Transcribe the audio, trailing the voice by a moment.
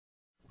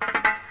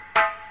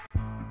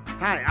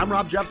Hi, I'm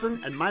Rob Jepson,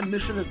 and my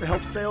mission is to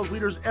help sales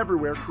leaders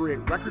everywhere create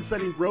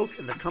record-setting growth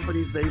in the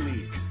companies they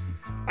lead.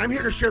 I'm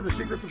here to share the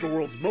secrets of the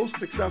world's most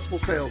successful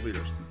sales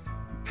leaders.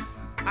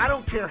 I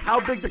don't care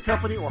how big the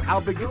company or how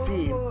big the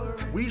team,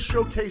 we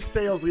showcase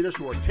sales leaders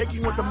who are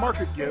taking what the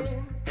market gives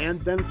and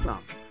then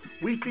some.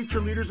 We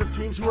feature leaders of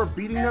teams who are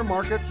beating their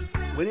markets,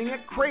 winning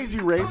at crazy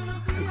rates,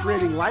 and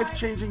creating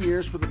life-changing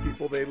years for the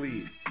people they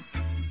lead.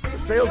 The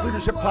Sales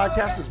Leadership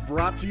Podcast is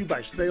brought to you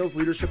by Sales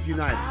Leadership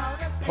United,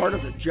 part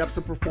of the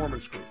Jepson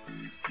Performance Group.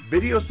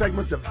 Video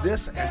segments of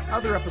this and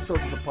other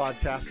episodes of the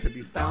podcast can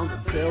be found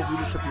at Sales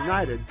Leadership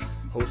United,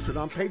 hosted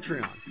on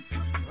Patreon.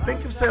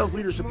 Think of Sales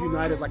Leadership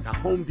United like a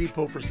Home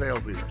Depot for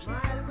sales leaders.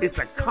 It's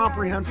a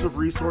comprehensive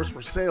resource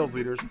for sales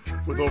leaders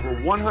with over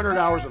 100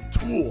 hours of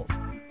tools,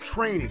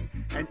 training,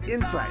 and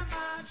insights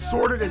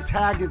sorted and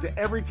tagged into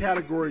every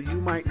category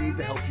you might need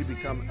to help you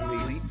become an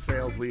elite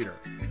sales leader.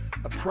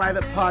 A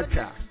private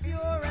podcast,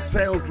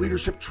 sales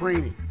leadership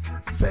training,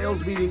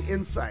 sales meeting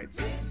insights,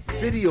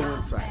 video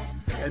insights,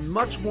 and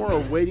much more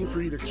are waiting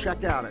for you to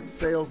check out at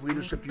Sales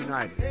Leadership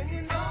United.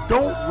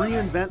 Don't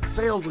reinvent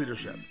sales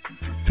leadership.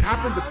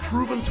 Tap into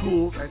proven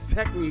tools and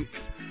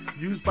techniques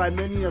used by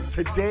many of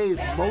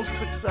today's most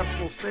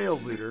successful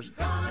sales leaders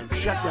and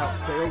check out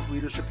Sales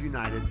Leadership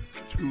United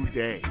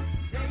today.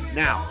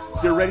 Now,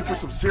 get ready for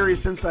some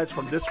serious insights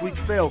from this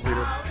week's sales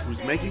leader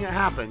who's making it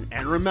happen.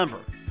 And remember,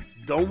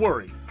 don't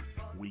worry,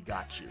 we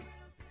got you.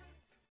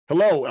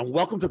 Hello, and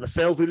welcome to the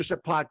Sales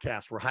Leadership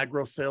Podcast, where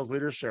high-growth sales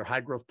leaders share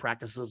high-growth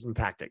practices and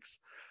tactics.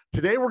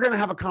 Today, we're going to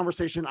have a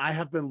conversation I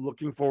have been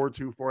looking forward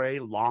to for a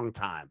long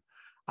time.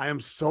 I am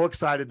so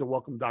excited to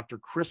welcome Dr.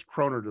 Chris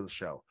Kroner to the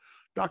show.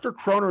 Dr.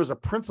 Kroner is a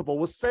principal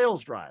with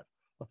Sales Drive,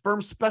 a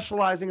firm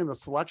specializing in the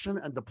selection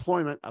and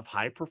deployment of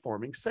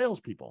high-performing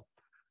salespeople.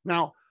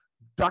 Now,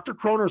 Dr.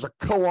 Kroner is a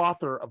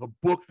co-author of a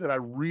book that I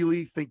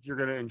really think you're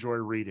going to enjoy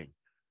reading.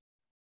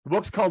 The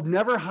book's called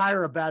Never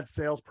Hire a Bad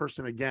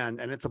Salesperson Again,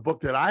 and it's a book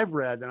that I've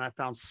read and I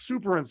found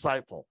super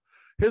insightful.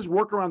 His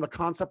work around the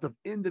concept of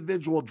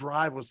individual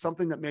drive was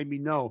something that made me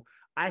know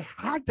I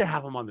had to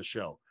have him on the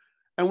show.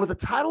 And with the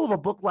title of a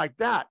book like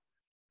that,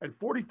 and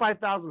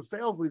 45,000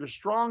 sales leaders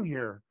strong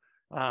here,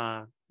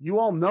 you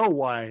all know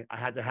why I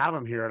had to have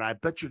him here, and I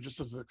bet you're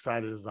just as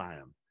excited as I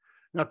am.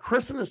 Now,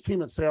 Chris and his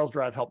team at Sales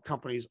Drive help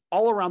companies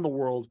all around the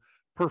world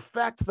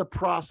perfect the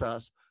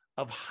process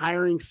of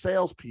hiring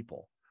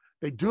salespeople.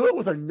 They do it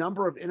with a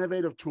number of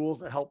innovative tools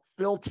that help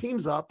fill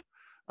teams up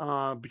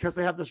because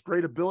they have this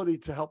great ability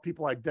to help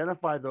people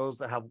identify those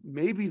that have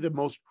maybe the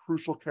most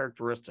crucial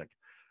characteristic.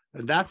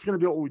 And that's going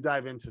to be what we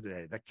dive into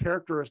today. The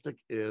characteristic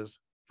is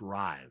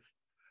drive.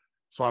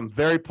 So I'm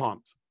very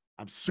pumped.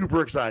 I'm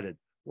super excited.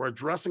 We're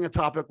addressing a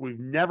topic we've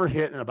never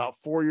hit in about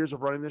 4 years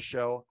of running this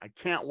show. I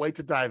can't wait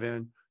to dive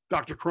in.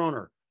 Dr.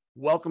 Kroner,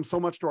 welcome so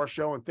much to our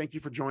show, and thank you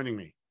for joining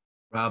me.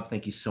 Rob,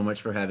 thank you so much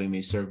for having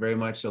me, sir. Very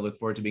much so. Look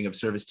forward to being of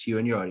service to you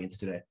and your audience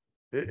today.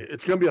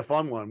 It's going to be a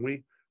fun one.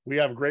 We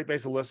have a great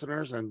base of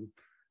listeners, and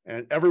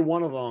every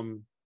one of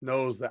them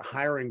knows that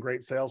hiring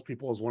great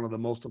salespeople is one of the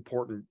most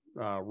important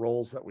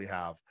roles that we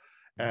have.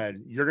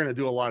 And you're going to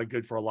do a lot of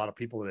good for a lot of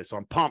people today. So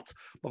I'm pumped.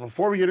 But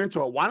before we get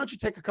into it, why don't you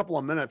take a couple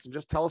of minutes and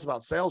just tell us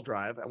about Sales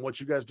Drive and what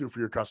you guys do for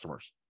your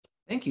customers?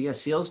 Thank you.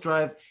 Yes, Sales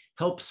Drive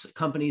helps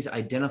companies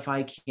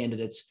identify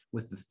candidates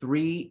with the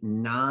 3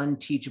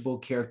 non-teachable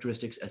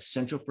characteristics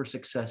essential for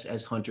success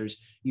as hunters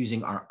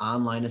using our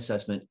online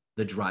assessment,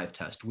 the Drive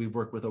Test. We've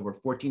worked with over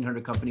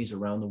 1,400 companies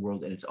around the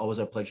world, and it's always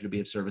our pleasure to be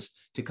of service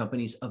to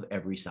companies of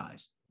every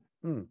size.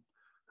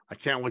 I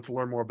can't wait to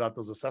learn more about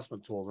those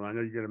assessment tools. And I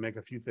know you're going to make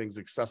a few things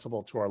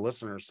accessible to our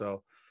listeners.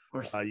 So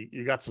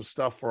you got some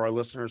stuff for our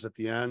listeners at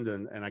the end,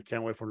 and I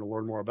can't wait for them to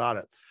learn more about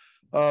it.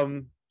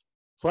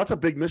 So that's a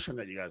big mission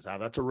that you guys have.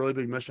 That's a really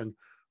big mission.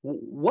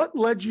 What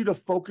led you to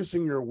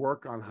focusing your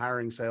work on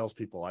hiring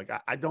salespeople? Like,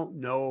 I don't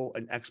know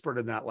an expert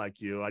in that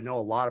like you. I know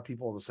a lot of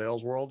people in the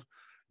sales world.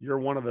 You're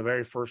one of the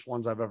very first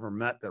ones I've ever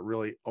met that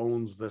really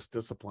owns this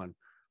discipline.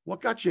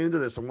 What got you into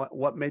this, and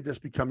what made this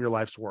become your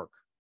life's work?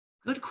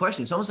 Good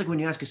question. It's almost like when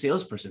you ask a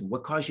salesperson,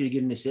 what caused you to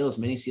get into sales?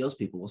 Many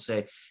salespeople will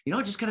say,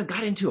 I just kind of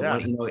got into it.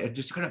 Yeah. I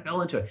just kind of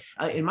fell into it.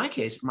 In my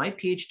case, my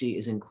PhD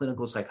is in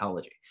clinical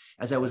psychology.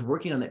 As I was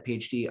working on that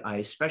PhD,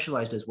 I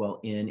specialized as well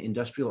in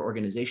industrial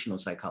organizational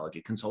psychology,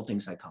 consulting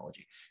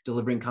psychology,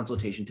 delivering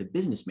consultation to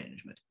business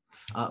management.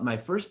 My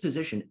first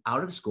position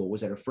out of school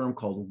was at a firm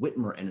called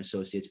Whitmer and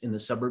Associates in the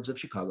suburbs of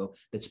Chicago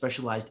that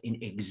specialized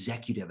in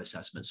executive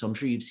assessment. So I'm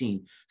sure you've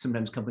seen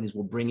sometimes companies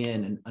will bring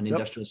in an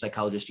industrial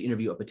psychologist to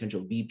interview a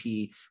potential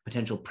VP,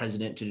 potential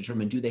president to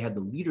determine do they have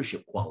the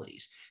leadership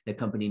qualities that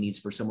company needs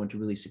for someone to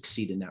really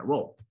succeed in that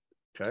role.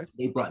 Okay.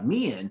 They brought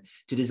me in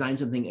to design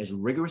something as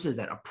rigorous as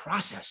that, a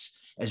process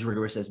as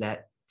rigorous as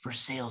that for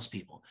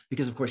salespeople,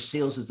 because of course,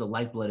 sales is the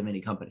lifeblood of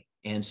any company.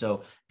 And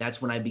so that's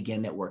when I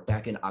began that work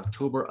back in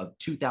October of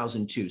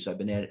 2002. So I've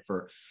been at it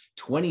for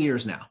 20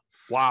 years now.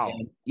 Wow.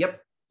 And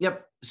yep.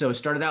 So I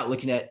started out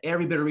looking at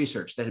every bit of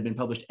research that had been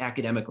published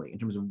academically in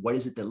terms of what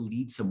is it that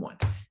leads someone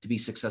to be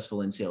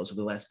successful in sales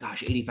over the last,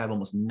 85,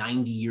 almost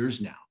 90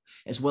 years now,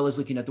 as well as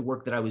looking at the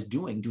work that I was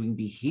doing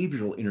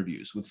behavioral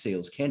interviews with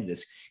sales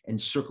candidates and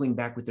circling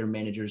back with their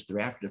managers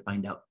thereafter to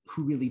find out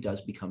who really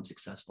does become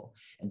successful.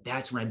 And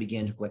that's when I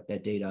began to collect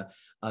that data.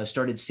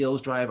 Started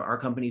Sales Drive, our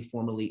company,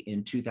 formerly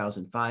in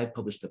 2005,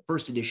 published the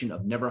first edition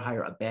of Never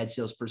Hire a Bad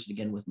Salesperson,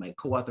 again with my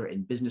co-author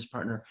and business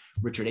partner,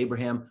 Richard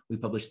Abraham. We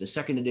published the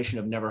second edition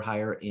of Never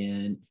Hire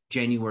in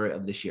January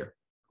of this year.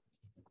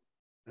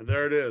 And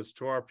there it is.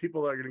 To our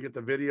people that are going to get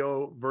the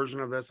video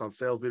version of this on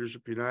Sales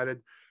Leadership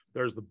United,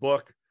 there's the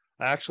book.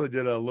 I actually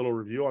did a little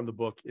review on the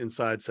book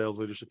inside Sales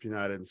Leadership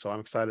United. And so I'm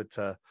excited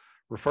to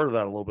refer to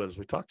that a little bit as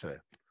we talk today.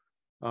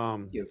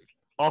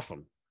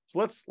 Awesome. So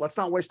let's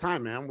not waste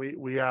time, man.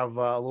 We have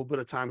a little bit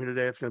of time here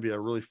today. It's going to be a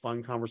really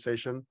fun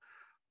conversation.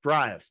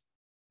 Drive,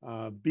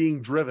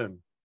 being driven.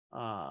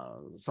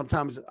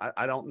 Sometimes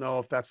I don't know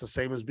if that's the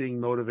same as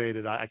being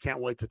motivated. I can't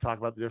wait to talk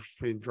about the difference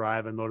between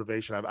drive and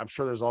motivation. I'm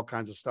sure there's all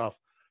kinds of stuff.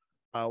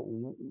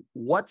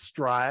 What's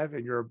drive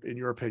in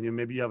your opinion?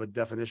 Maybe you have a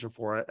definition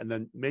for it. And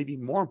then maybe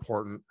more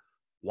important,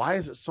 why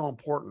is it so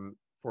important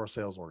for a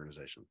sales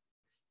organization?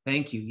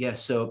 Thank you.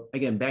 Yes. So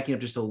again, backing up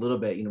just a little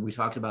bit, we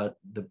talked about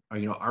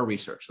our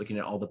research, looking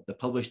at all the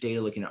published data,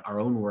 looking at our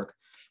own work.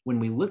 When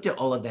we looked at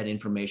all of that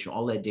information,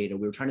 all that data,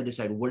 we were trying to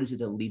decide what is it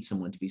that leads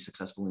someone to be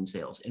successful in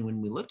sales. And when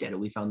we looked at it,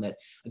 we found that,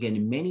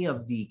 again, many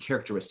of the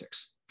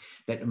characteristics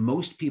that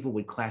most people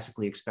would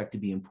classically expect to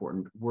be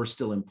important were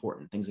still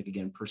important. Things like,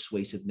 again,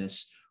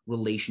 persuasiveness,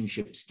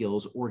 relationship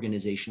skills,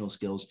 organizational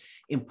skills.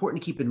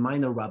 Important to keep in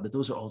mind, though, Rob, that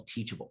those are all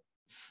teachable.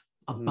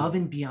 Above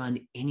and beyond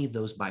any of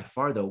those by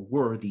far, though,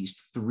 were these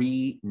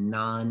three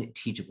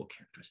non-teachable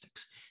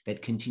characteristics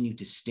that continue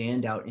to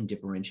stand out and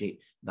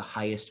differentiate the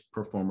highest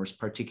performers,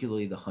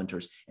 particularly the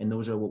hunters. And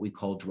those are what we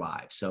call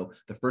drive. So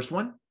the first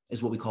one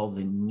is what we call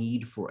the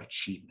need for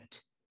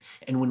achievement.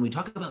 And when we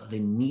talk about the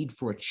need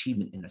for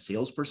achievement in a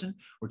salesperson,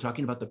 we're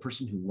talking about the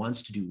person who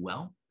wants to do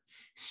well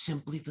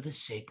simply for the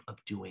sake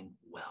of doing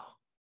well.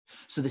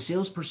 So the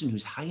salesperson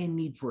who's high in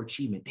need for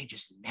achievement, they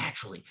just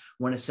naturally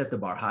want to set the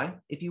bar high,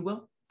 if you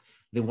will.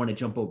 They want to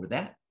jump over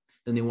that.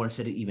 Then they want to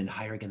set it even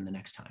higher again the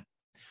next time.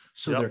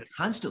 So they're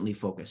constantly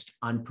focused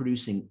on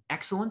producing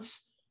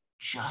excellence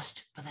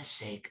just for the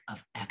sake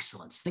of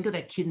excellence. Think of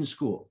that kid in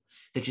school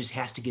that just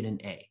has to get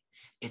an A.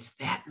 It's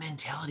that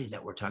mentality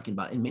that we're talking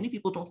about. And many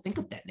people don't think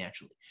of that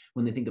naturally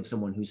when they think of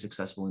someone who's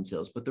successful in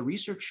sales. But the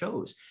research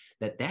shows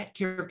that that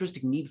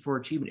characteristic need for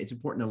achievement, it's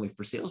important not only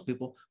for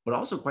salespeople, but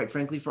also, quite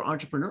frankly, for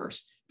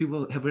entrepreneurs.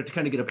 People have to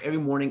kind of get up every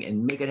morning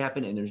and make it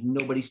happen, and there's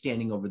nobody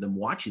standing over them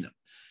watching them.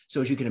 So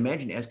as you can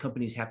imagine, as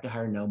companies have to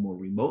hire now more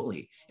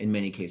remotely, in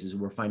many cases,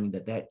 we're finding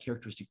that that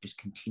characteristic just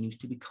continues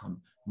to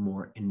become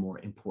more and more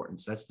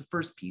important. So that's the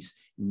first piece,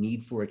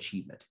 need for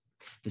achievement.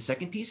 The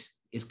second piece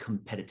is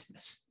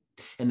competitiveness.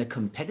 And the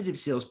competitive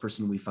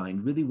salesperson we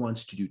find really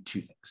wants to do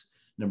two things.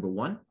 Number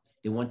one,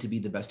 they want to be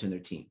the best in their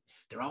team.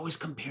 They're always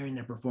comparing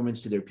their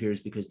performance to their peers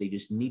because they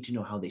just need to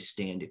know how they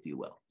stand, if you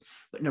will.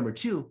 But number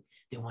two,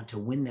 they want to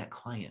win that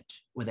client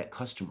or that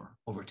customer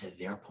over to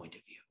their point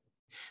of view.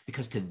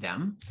 Because to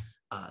them,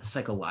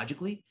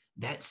 psychologically,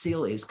 that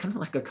sale is kind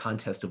of like a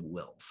contest of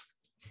wills.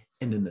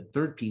 And then the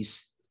third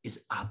piece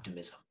is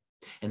optimism.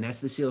 And that's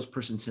the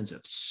salesperson's sense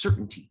of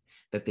certainty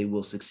that they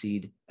will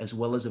succeed, as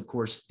well as, of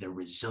course, their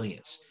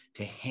resilience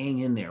to hang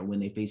in there when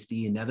they face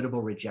the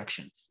inevitable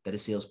rejection that a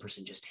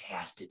salesperson just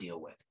has to deal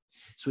with.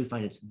 So we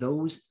find it's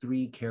those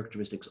three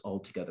characteristics all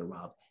together,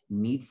 Rob: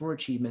 need for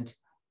achievement,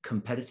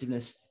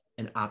 competitiveness,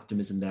 and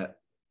optimism that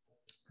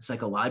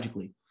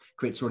psychologically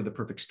create sort of the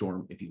perfect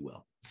storm, if you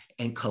will.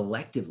 And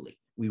collectively,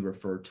 we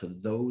refer to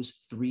those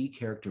three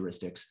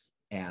characteristics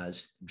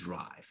as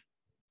drive.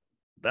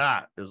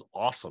 That is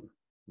awesome.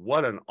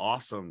 What an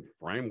awesome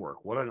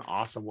framework. What an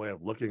awesome way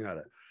of looking at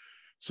it.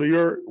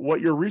 So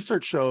what your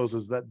research shows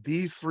is that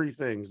these three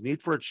things,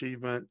 need for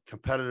achievement,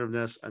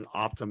 competitiveness, and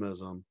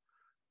optimism,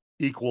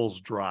 equals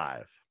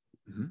drive.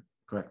 Mm-hmm.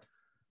 Correct.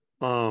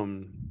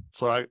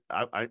 So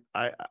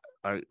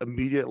I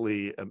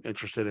immediately am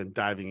interested in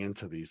diving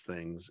into these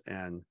things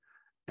and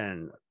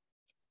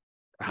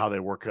how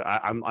they work.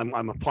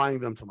 I'm applying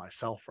them to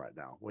myself right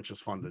now, which is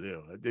fun to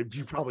do.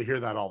 You probably hear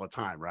that all the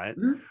time, right?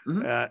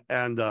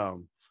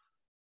 Mm-hmm.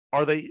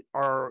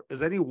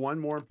 Is any one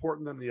more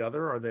important than the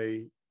other? Are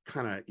they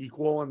kind of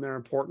equal in their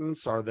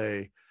importance? Are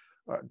they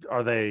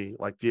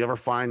like, do you ever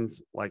find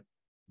like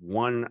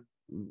one,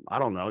 I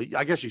don't know,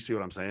 I guess you see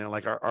what I'm saying.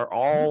 Like, are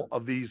all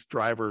of these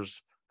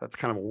drivers, that's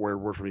kind of a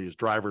weird word for me, is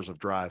drivers of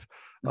drive.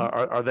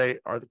 Are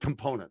the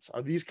components,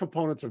 are these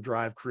components of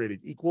drive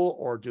created equal,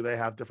 or do they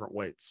have different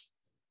weights?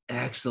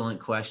 Excellent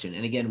question.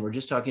 And again, we're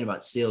just talking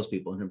about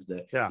salespeople in terms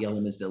of the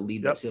elements that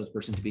lead that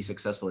salesperson to be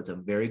successful. It's a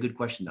very good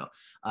question, though.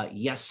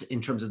 Yes,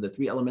 in terms of the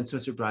three elements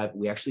of drive,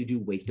 we actually do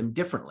weight them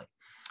differently.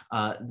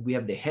 We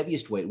have the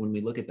heaviest weight when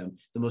we look at them.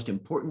 The most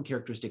important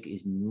characteristic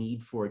is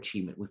need for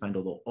achievement. We find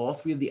although all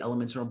three of the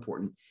elements are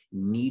important,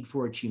 need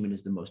for achievement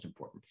is the most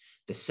important.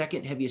 The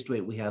second heaviest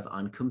weight we have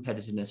on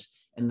competitiveness,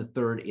 and the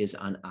third is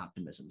on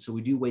optimism. So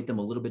we do weight them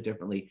a little bit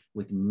differently,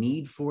 with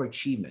need for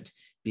achievement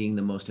being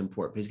the most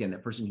important. Because again,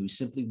 that person who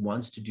simply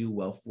wants to do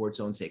well for its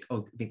own sake.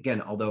 Oh,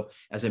 again, although,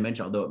 as I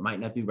mentioned, although it might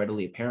not be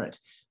readily apparent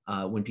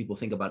when people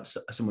think about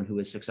someone who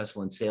is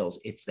successful in sales,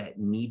 it's that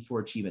need for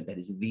achievement that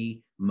is the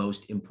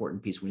most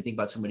important piece. When you think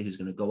about somebody who's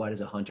going to go out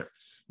as a hunter,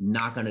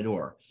 knock on a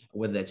door,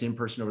 whether that's in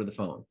person or over the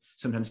phone,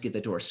 sometimes get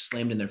that door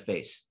slammed in their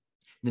face,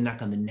 then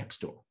knock on the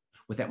next door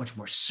with that much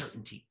more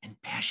certainty and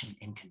passion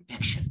and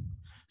conviction.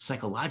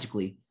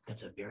 Psychologically,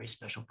 that's a very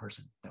special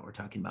person that we're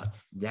talking about.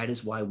 That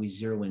is why we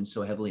zero in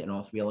so heavily on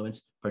all three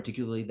elements,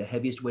 particularly the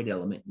heaviest weighted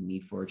element,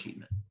 need for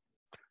achievement.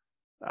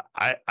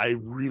 I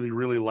really,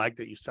 really like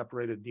that you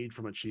separated need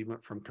from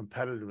achievement from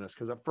competitiveness,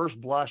 because at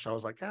first blush, I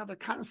was like, yeah, they're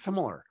kind of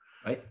similar,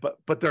 right?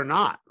 But they're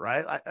not,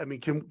 right? I mean,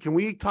 can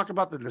we talk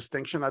about the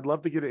distinction? I'd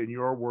love to get it in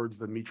your words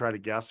than me try to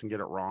guess and get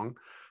it wrong,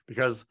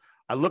 because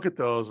I look at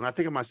those and I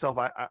think of myself,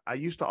 I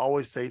used to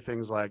always say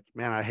things like,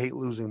 man, I hate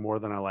losing more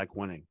than I like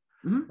winning.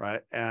 Mm-hmm.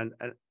 Right. And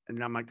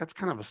I'm like, that's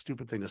kind of a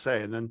stupid thing to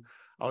say. And then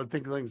I would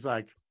think things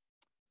like,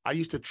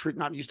 I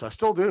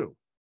still do.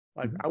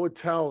 Like, mm-hmm. I would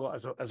tell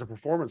as a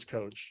performance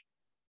coach,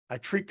 I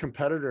treat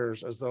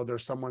competitors as though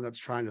there's someone that's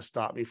trying to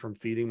stop me from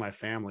feeding my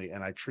family,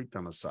 and I treat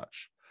them as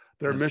such.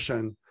 Their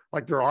mission,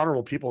 like, they're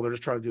honorable people, they're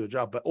just trying to do the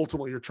job, but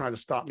ultimately you're trying to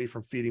stop me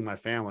from feeding my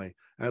family.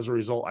 And as a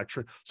result,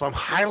 so I'm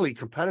highly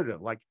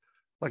competitive, like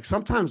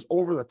sometimes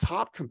over the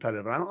top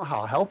competitive. I don't know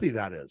how healthy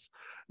that is.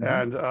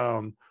 Mm-hmm.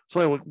 And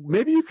so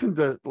maybe you can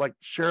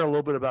share a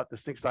little bit about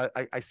this thing. Cause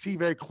I see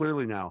very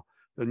clearly now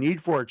the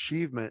need for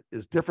achievement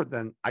is different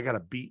than I got to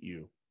beat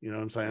you. You know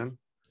what I'm saying?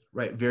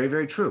 Right. Very,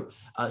 very true.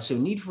 So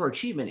need for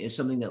achievement is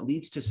something that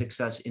leads to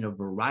success in a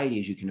variety,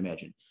 as you can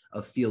imagine,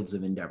 of fields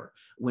of endeavor.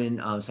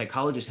 When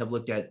psychologists have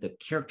looked at the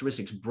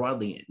characteristics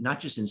broadly, not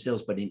just in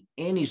sales, but in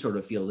any sort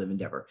of field of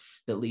endeavor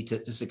that lead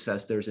to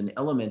success, there's an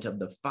element of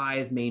the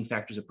 5 main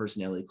factors of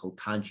personality called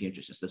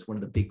conscientiousness. That's one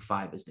of the big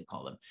 5, as they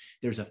call them.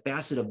 There's a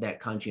facet of that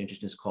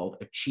conscientiousness called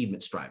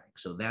achievement striving.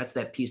 So that's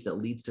that piece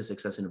that leads to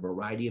success in a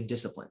variety of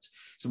disciplines.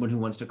 Someone who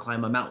wants to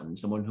climb a mountain,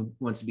 someone who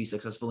wants to be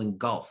successful in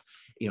golf.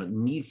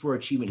 Need for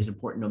achievement is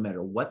important no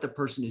matter what the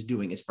person is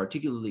doing. It's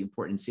particularly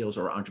important in sales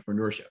or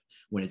entrepreneurship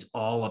when it's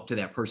all up to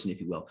that person, if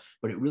you will.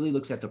 But it really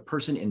looks at the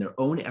person and their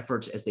own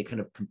efforts as they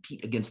kind of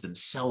compete against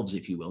themselves,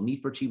 if you will.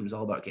 Need for achievement is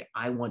all about, okay,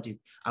 I want to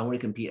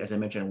compete. As I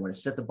mentioned, I want to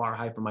set the bar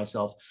high for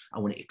myself. I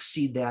want to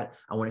exceed that.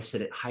 I want to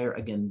set it higher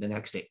again the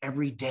next day.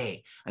 Every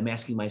day, I'm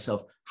asking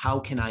myself, how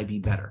can I be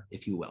better,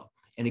 if you will?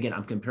 And again,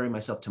 I'm comparing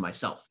myself to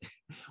myself.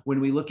 When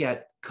we look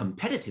at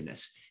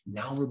competitiveness,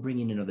 now we're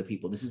bringing in other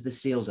people. This is the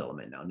sales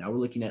element now. Now we're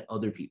looking at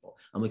other people.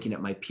 I'm looking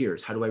at my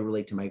peers. How do I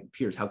relate to my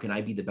peers? How can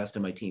I be the best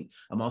of my team?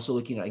 I'm also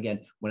looking at, again,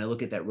 when I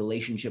look at that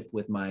relationship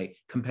with my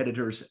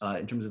competitors,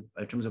 in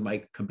terms of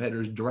my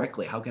competitors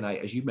directly, how can I,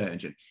 as you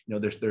mentioned,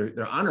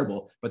 they're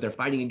honorable, but they're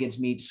fighting against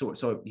me so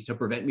to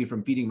prevent me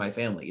from feeding my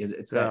family.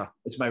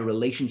 It's my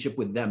relationship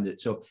with them.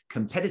 So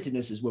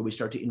competitiveness is where we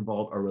start to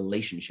involve a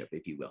relationship,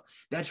 if you will.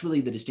 That's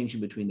really the distinction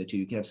between the two.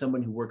 You can have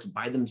someone who works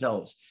by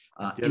themselves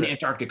in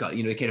Antarctica.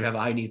 They can't have a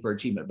high need for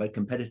achievement, but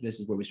competitiveness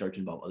is where we start to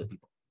involve other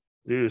people.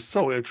 Dude, it's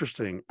so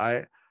interesting.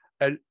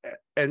 And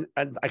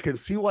I can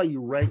see why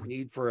you rank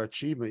need for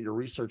achievement. Your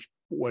research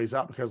weighs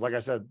out, because, like I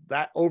said,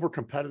 that over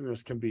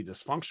competitiveness can be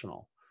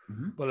dysfunctional.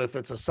 Mm-hmm. But if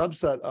it's a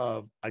subset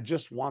of, I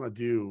want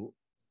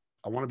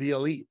to be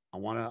elite. I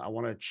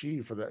want to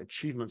achieve for the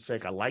achievement's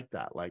sake. I like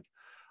that. Like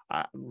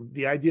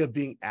the idea of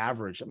being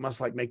average, it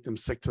must make them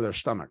sick to their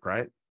stomach,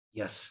 right?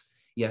 Yes.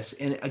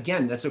 And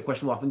again, that's a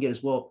question we'll often get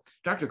is, well,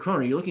 Dr.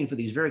 Kroner, you're looking for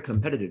these very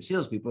competitive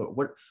salespeople.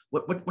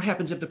 What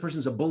happens if the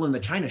person's a bull in the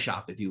china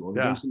shop, if you will,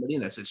 bring somebody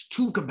in that's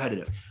too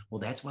competitive? Well,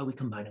 that's why we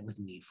combine it with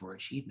need for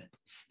achievement.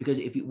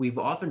 Because we've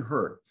often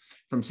heard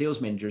from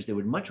sales managers, they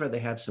would much rather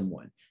have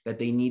someone that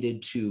they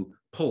needed to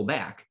pull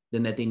back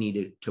than that they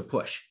needed to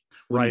push.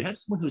 When you have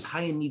someone who's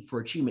high in need for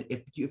achievement,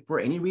 if for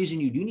any reason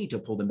you do need to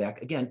pull them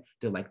back, again,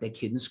 they're like that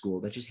kid in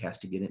school that just has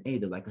to get an A.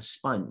 They're like a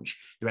sponge.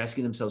 They're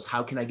asking themselves,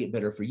 how can I get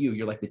better for you?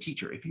 You're like the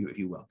teacher, if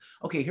you will.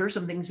 Okay, here are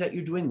some things that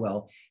you're doing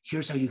well.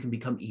 Here's how you can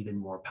become even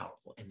more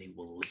powerful. And they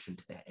will listen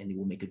to that, and they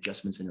will make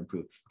adjustments and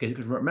improve.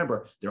 Because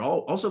remember, they're all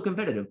also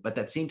competitive, but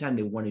at the same time,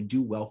 they want to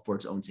do well for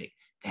its own sake.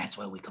 That's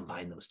why we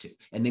combine those two,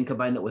 and then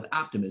combine that with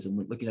optimism.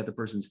 We're looking at the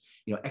person's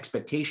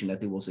expectation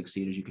that they will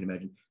succeed, as you can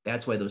imagine.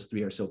 That's why those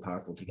 3 are so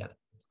powerful together.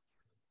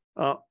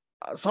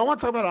 So I want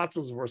to talk about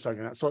optimism for a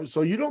second.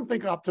 So you don't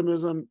think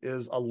optimism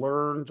is a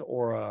learned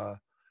or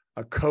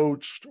a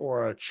coached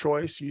or a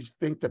choice? You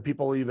think that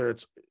people either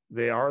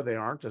they are or they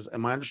aren't?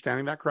 Am I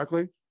understanding that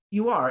correctly?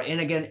 You are. And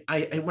again,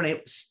 when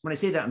I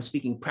say that, I'm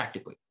speaking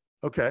practically.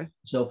 Okay.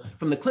 So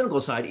from the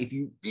clinical side, if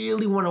you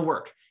really want to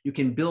work, you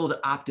can build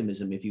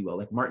optimism, if you will,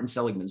 like Martin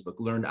Seligman's book,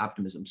 Learned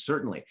Optimism,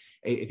 certainly,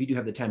 if you do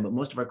have the time. But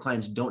most of our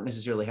clients don't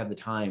necessarily have the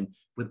time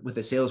with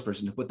a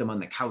salesperson to put them on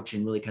the couch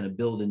and really kind of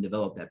build and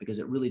develop that, because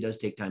it really does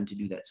take time to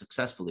do that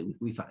successfully,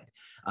 we find.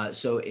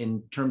 So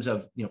in terms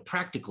of,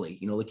 practically,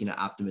 looking at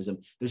optimism,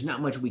 there's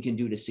not much we can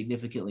do to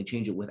significantly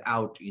change it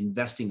without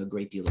investing a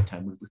great deal of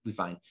time, we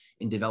find,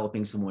 in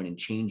developing someone and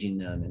changing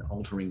them and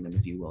altering them,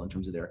 if you will, in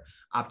terms of their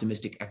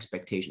optimistic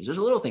expectations. There's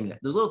little things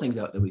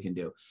that we can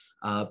do,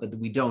 but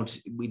we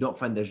don't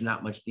find there's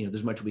not much,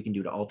 there's much we can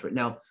do to alter it.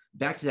 Now,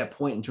 back to that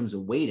point in terms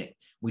of weighting,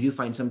 we do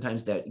find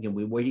sometimes that,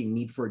 we're weighting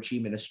need for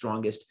achievement as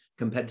strongest,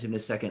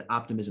 competitiveness second,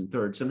 optimism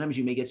third. Sometimes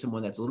you may get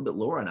someone that's a little bit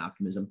lower on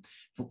optimism.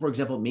 For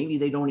example, maybe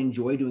they don't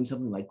enjoy doing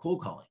something like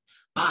cold calling,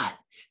 but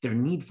their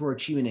need for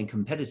achievement and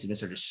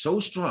competitiveness are just so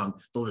strong,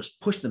 they'll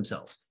just push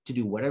themselves to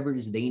do whatever it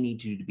is they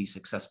need to do to be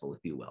successful, if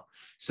you will.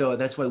 So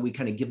that's why we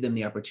kind of give them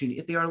the opportunity,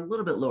 if they are a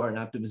little bit lower in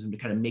optimism, to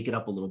kind of make it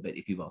up a little bit,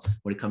 if you will,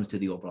 when it comes to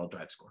the overall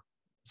drive score.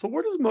 So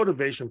where does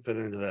motivation fit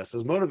into this?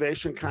 Is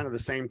motivation kind of the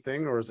same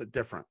thing, or is it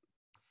different?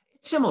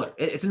 Similar.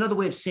 It's another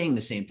way of saying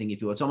the same thing,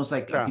 if you will. It's almost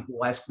like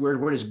people ask, where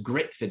does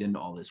grit fit into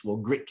all this? Well,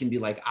 grit can be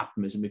like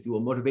optimism, if you will.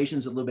 Motivation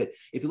is a little bit,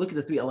 if you look at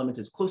the three elements,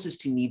 it's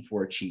closest to need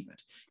for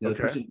achievement. The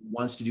person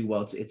wants to do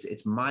well.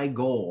 It's my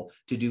goal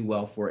to do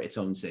well for its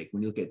own sake.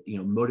 When you look at,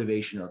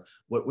 motivation, or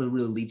what will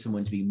really lead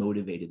someone to be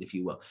motivated, if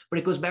you will. But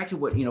it goes back to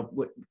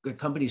what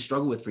companies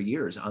struggle with for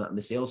years on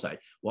the sales side.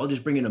 Well, I'll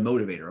just bring in a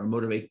motivator or a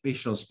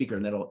motivational speaker,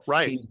 and that'll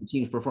change the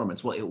team's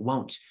performance. Well, it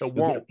won't.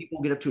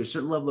 People get up to a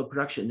certain level of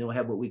production, and they'll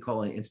have what we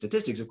call in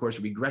statistics, of course,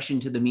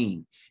 regression to the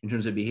mean in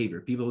terms of behavior.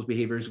 People's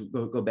behaviors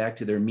go back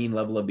to their mean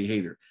level of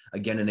behavior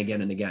again and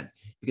again and again.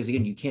 Because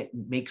again, you can't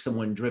make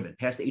someone driven.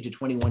 Past the age of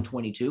 21,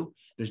 22,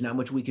 there's not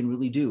much we can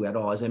really do at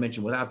all. As I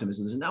mentioned with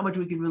optimism, there's not much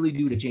we can really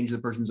do to change the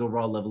person's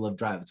overall level of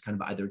drive. It's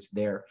kind of either it's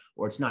there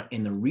or it's not.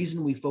 And the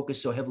reason we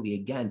focus so heavily,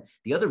 again,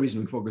 the other reason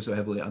we focus so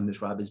heavily on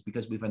this, Rob, is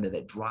because we find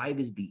that drive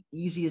is the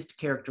easiest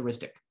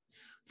characteristic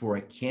for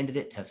a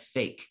candidate to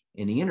fake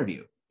in the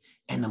interview,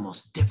 and the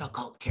most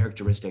difficult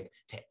characteristic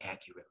to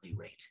accurately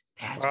rate.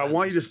 I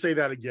want you to say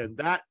that again.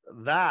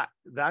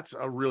 That's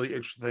a really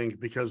interesting thing,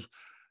 because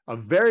a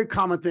very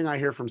common thing I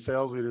hear from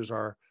sales leaders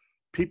are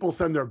people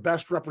send their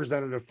best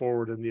representative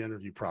forward in the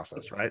interview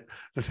process, right?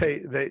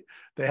 They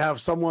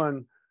have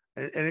someone,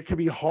 and it can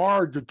be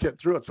hard to get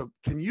through it. So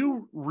can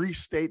you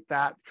restate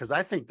that? Because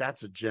I think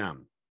that's a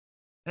gem.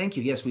 Thank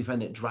you. Yes, we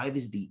find that drive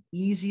is the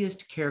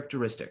easiest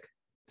characteristic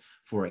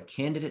for a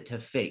candidate to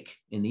fake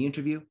in the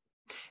interview,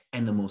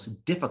 and the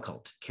most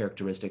difficult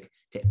characteristic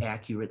to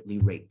accurately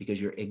rate,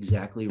 because you're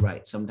exactly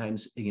right.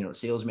 Sometimes,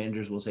 sales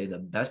managers will say the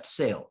best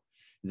sale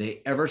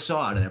they ever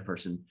saw out of that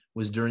person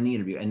was during the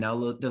interview. And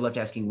now they're left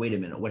asking, wait a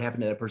minute, what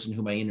happened to that person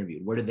whom I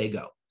interviewed? Where did they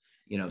go?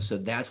 So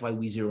that's why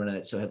we zero in on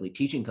it so heavily,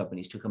 teaching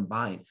companies to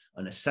combine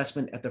an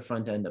assessment at the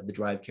front end of the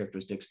drive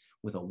characteristics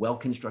with a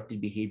well-constructed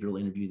behavioral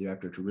interview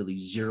thereafter to really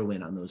zero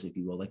in on those, if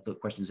you will, like the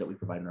questions that we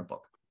provide in our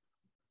book.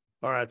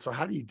 All right. So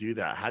how do you do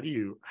that? How do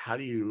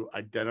you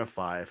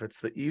identify if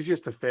it's the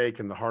easiest to fake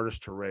and the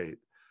hardest to rate?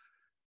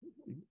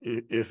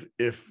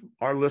 If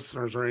our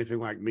listeners are anything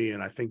like me,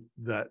 and I think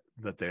that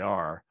they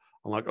are,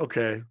 I'm like,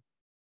 okay,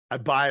 I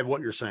buy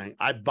what you're saying.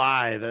 I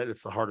buy that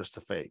it's the hardest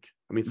to fake.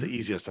 I mean, it's the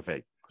easiest to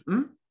fake.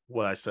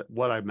 What I said,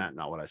 what I meant,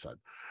 not what I said.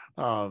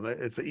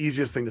 It's the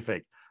easiest thing to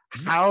fake.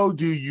 How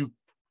do you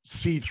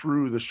see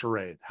through the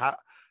charade?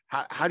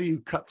 How do you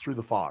cut through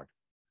the fog?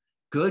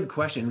 Good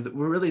question.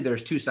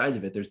 There's two sides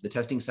of it. There's the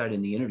testing side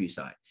and the interview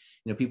side.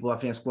 People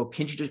often ask, well,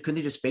 couldn't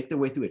they just fake their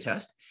way through a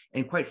test?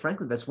 And quite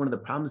frankly, that's one of the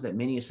problems that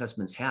many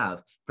assessments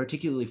have,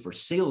 particularly for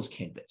sales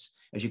candidates,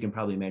 as you can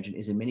probably imagine,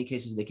 is in many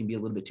cases, they can be a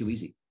little bit too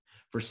easy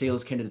for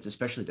sales candidates,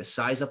 especially to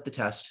size up the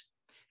test,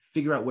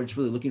 figure out what it's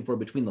really looking for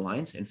between the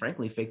lines, and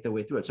frankly, fake their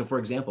way through it. So for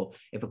example,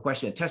 if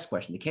a test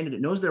question, the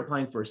candidate knows they're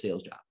applying for a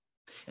sales job,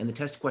 and the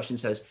test question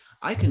says,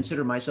 I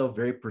consider myself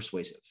very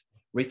persuasive.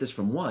 Rate this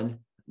from 1,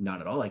 not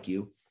at all like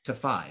you, to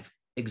 5,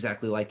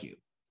 exactly like you.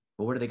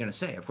 But what are they going to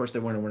say? Of course, they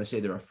want to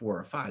say they're a 4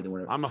 or 5.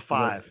 I'm a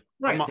 5.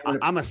 Right.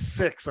 I'm a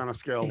 6 on a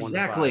scale of 1 to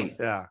 5. Exactly.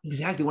 Yeah.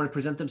 Exactly. They want to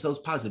present themselves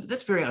positive.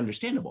 That's very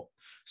understandable.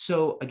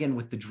 So again,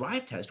 with the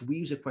drive test, we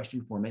use a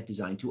question format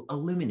designed to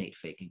eliminate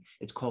faking.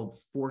 It's called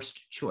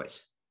forced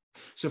choice.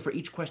 So for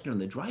each question on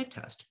the drive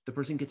test, the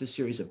person gets a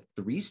series of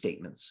 3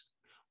 statements,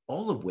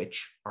 all of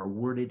which are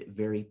worded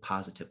very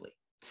positively.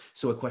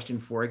 So a question,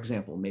 for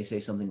example, may say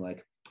something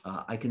like,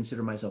 I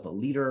consider myself a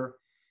leader.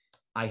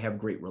 I have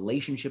great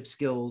relationship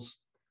skills.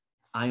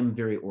 I'm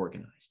very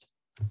organized.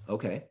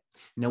 Okay.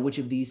 Now, which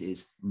of these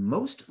is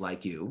most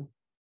like you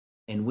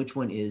and which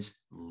one is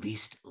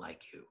least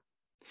like you?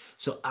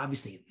 So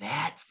obviously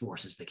that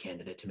forces the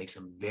candidate to make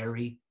some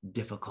very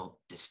difficult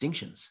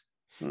distinctions,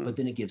 but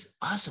then it gives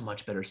us a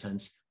much better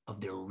sense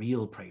of their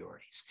real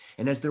priorities.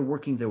 And as they're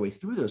working their way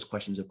through those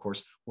questions, of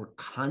course, we're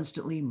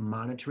constantly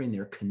monitoring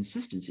their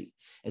consistency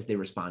as they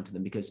respond to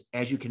them, because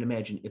as you can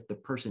imagine, if the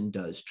person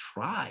does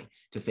try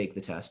to fake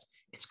the test,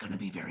 it's going to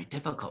be very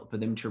difficult for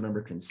them to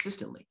remember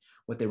consistently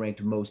what they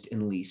ranked most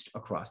and least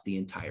across the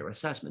entire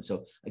assessment.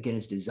 So again,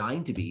 it's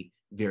designed to be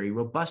very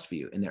robust for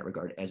you in that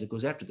regard as it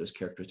goes after those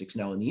characteristics.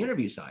 Now, on the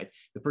interview side,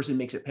 the person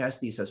makes it past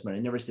the assessment. I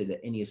never say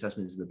that any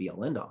assessment is the be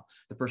all end all.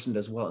 The person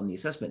does well in the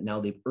assessment. Now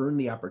they've earned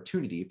the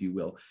opportunity, if you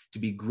will, to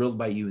be grilled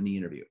by you in the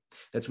interview.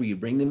 That's where you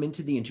bring them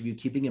into the interview,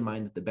 keeping in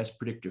mind that the best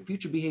predictor of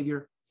future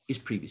behavior is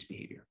previous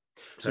behavior.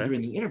 So Okay.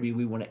 during the interview,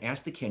 we want to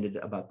ask the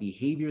candidate about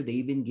behavior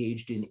they've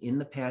engaged in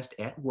the past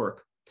at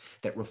work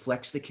that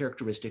reflects the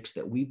characteristics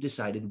that we've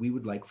decided we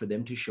would like for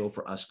them to show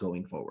for us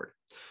going forward.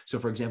 So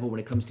for example, when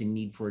it comes to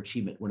need for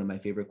achievement, one of my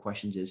favorite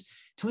questions is,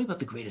 tell me about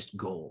the greatest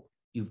goal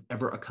you've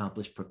ever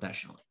accomplished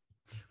professionally.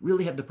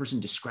 Really have the person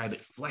describe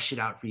it, flesh it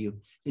out for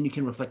you. Then you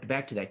can reflect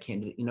back to that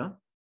candidate,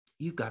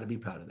 you've got to be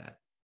proud of that.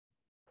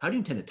 How do you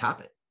intend to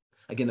top it?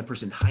 Again, the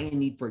person high in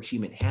need for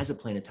achievement has a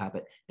plan to top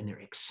it, and they're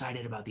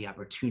excited about the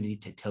opportunity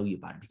to tell you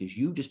about it because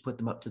you just put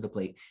them up to the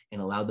plate and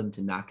allowed them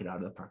to knock it out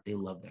of the park. They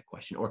love that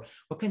question. Or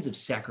what kinds of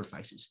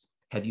sacrifices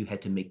have you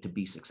had to make to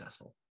be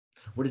successful?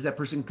 What does that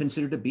person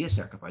consider to be a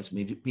sacrifice?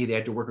 Maybe they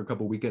had to work a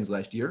couple of weekends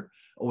last year,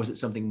 or was it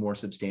something more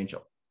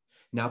substantial?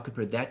 Now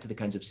compare that to the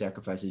kinds of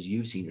sacrifices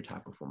you've seen your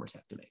top performers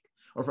have to make.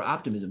 Or for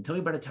optimism, tell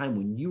me about a time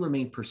when you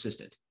remained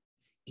persistent,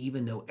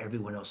 even though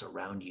everyone else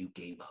around you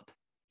gave up.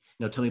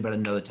 Now, tell me about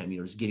another time,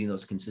 just getting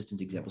those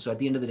consistent examples. So at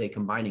the end of the day,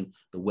 combining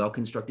the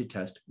well-constructed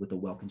test with a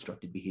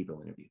well-constructed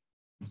behavioral interview.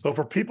 So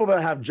for people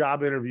that have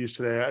job interviews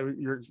today,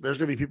 there's going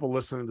to be people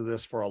listening to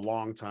this for a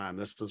long time.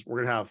 We're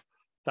going to have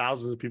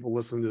thousands of people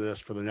listening to this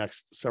for the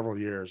next several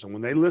years. And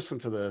when they listen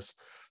to this,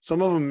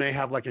 some of them may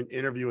have like an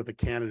interview with a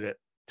candidate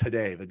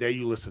today, the day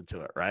you listen to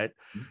it, right?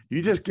 Mm-hmm.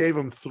 You just gave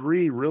them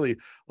three really,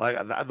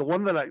 like the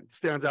one that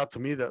stands out to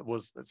me that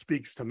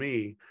speaks to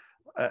me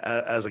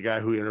as a guy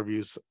who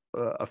interviews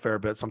a fair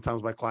bit.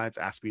 Sometimes my clients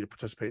ask me to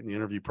participate in the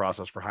interview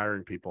process for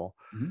hiring people.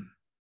 Mm-hmm.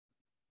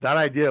 That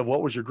idea of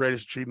what was your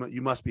greatest achievement,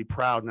 you must be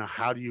proud. Now,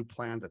 how do you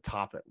plan to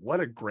top it? What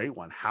a great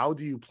one. How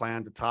do you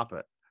plan to top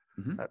it?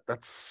 Mm-hmm.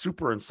 That's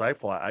super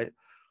insightful. I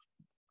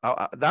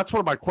that's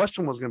what my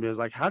question was going to be, is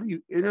like, how do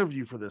you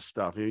interview for this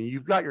stuff?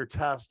 You've got your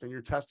test, and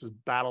your test is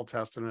battle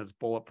tested, and it's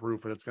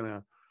bulletproof, and it's going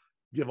to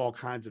give all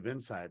kinds of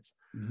insights.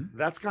 Mm-hmm.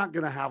 That's not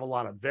going to have a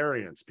lot of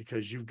variance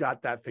because you've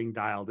got that thing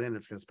dialed in.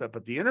 It's going to spit,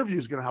 but the interview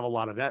is going to have a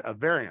lot of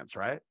variance,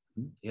 right?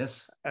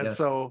 Yes. And yes.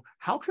 So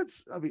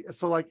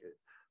like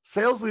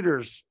sales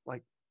leaders,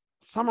 like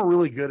some are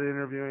really good at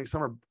interviewing,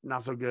 some are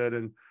not so good.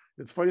 And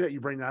it's funny that you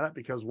bring that up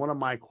because one of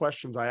my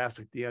questions I ask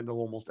at the end of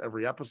almost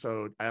every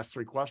episode, I ask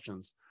 3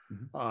 questions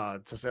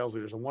to sales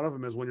leaders. And one of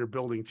them is, when you're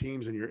building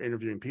teams and you're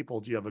interviewing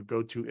people, do you have a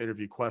go-to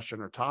interview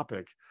question or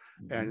topic?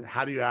 Mm-hmm. And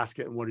how do you ask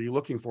it? And what are you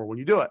looking for when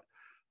you do it?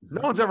 Mm-hmm.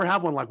 No one's ever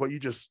had one like what you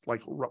just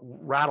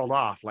rattled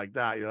off like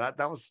that.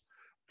 We've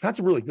had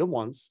some really good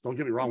ones. Don't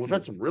get me wrong. We've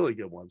had some really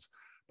good ones,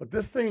 but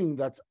this thing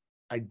that's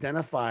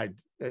identified,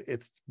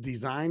 it's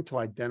designed to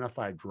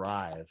identify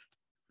drive.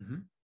 Mm-hmm.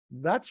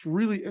 That's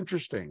really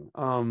interesting.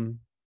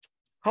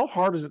 How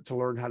hard is it to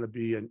learn how to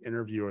be an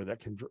interviewer that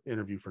can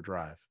interview for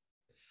drive?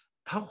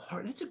 How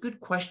hard? That's a good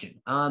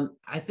question.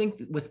 I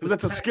think because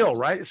that's a skill,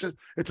 right?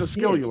 It's a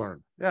skill you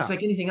learn. Yeah. It's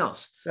like anything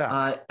else.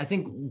 Yeah. I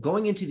think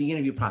going into the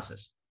interview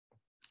process,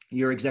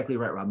 you're exactly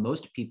right, Rob.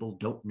 Most people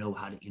don't know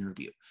how to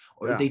interview,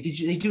 or they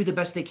do the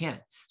best they can.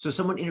 So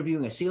someone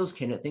interviewing a sales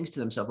candidate thinks to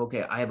themselves,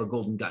 okay, I have a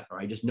golden gut, or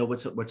I just know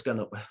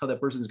how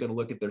that person's going to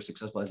look if they're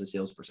successful as a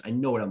salesperson. I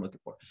know what I'm looking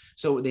for.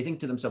 So they think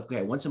to themselves, okay,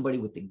 I want somebody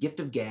with the gift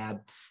of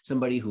gab,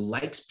 somebody who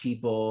likes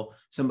people,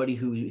 somebody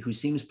who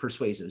seems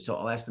persuasive. So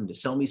I'll ask them to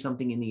sell me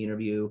something in the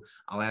interview.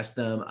 I'll ask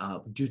them,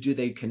 do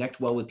they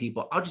connect well with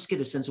people? I'll just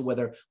get a sense of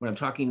whether when I'm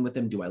talking with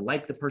them, do I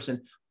like the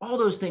person? All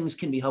those things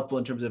can be helpful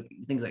in terms of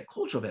things like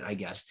cultural fit, I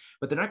guess,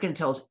 but they're not going to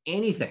tell us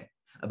anything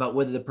about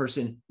whether the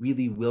person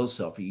really will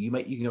sell for you.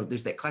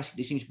 There's that classic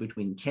distinction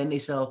between can they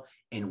sell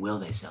and will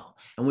they sell?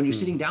 And when you're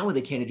sitting down with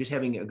a candidate, just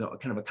having a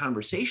kind of a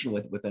conversation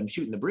with them,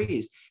 shooting the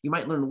breeze, you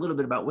might learn a little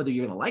bit about whether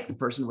you're going to like the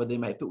person, whether they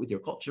might fit with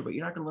your culture, but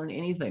you're not going to learn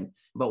anything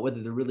about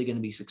whether they're really going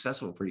to be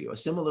successful for you.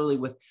 Similarly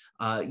with,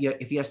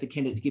 if you ask the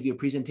candidate to give you a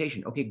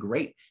presentation, okay,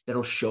 great.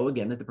 That'll show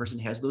again that the person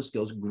has those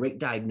skills, great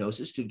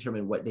diagnosis to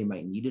determine what they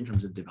might need in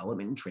terms of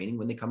development and training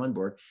when they come on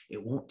board.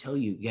 It won't tell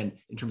you, again,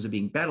 in terms of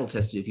being battle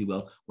tested, if you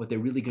will, what they're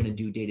really going to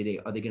do day to day.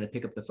 Are they going to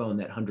pick up the phone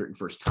that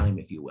 101st time,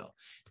 if you will?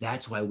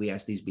 That's why we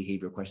ask these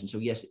behavioral questions.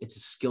 So yes, it's a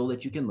skill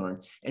that you can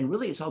learn. And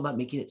really, it's all about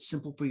making it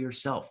simple for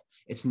yourself.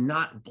 It's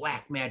not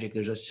black magic.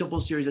 There's a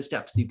simple series of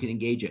steps that you can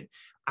engage in.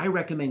 I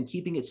recommend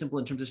keeping it simple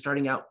in terms of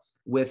starting out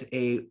with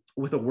a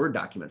Word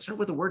document. Start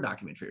with a Word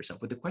document for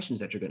yourself with the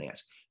questions that you're going to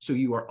ask. So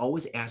you are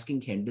always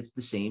asking candidates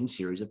the same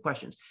series of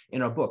questions.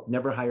 In our book,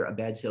 Never Hire a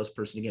Bad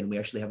Salesperson Again, we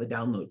actually have a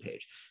download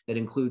page that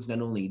includes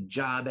not only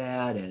job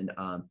ad and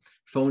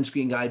phone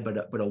screen guide,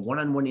 but a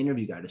one-on-one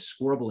interview guide, a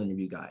scoreable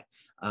interview guide.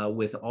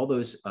 with all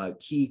those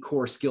key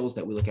core skills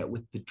that we look at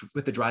with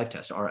the drive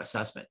test, our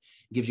assessment.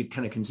 It gives you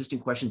kind of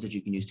consistent questions that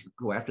you can use to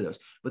go after those.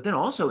 But then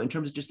also in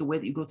terms of just the way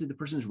that you go through the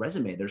person's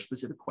resume, there's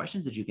specific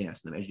questions that you can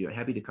ask them. As you're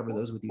happy to cover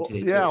those with you today.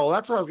 Yeah, well,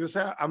 that's what I was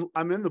gonna say.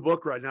 I'm in the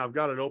book right now. I've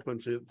got it open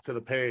to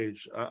the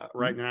page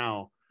right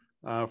now.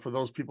 For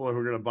those people who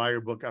are going to buy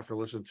your book after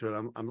listening to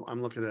it,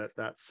 I'm looking at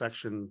that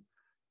section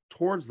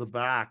towards the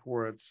back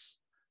where it's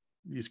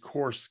these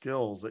core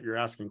skills that you're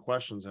asking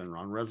questions in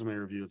on resume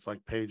review. It's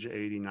like page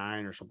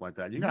 89 or something like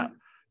that. You got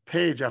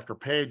page after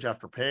page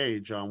after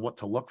page on what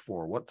to look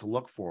for.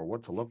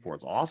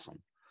 It's awesome.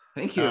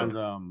 Thank you.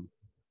 And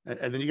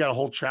then you got a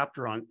whole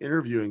chapter on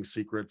interviewing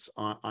secrets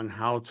on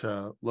how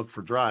to look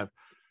for drive.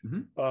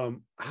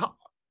 How,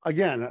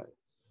 again,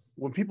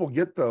 when people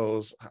get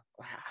those,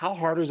 how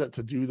hard is it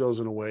to do those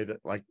in a way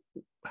that like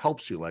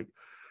helps you? Like,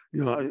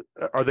 you know,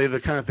 are they the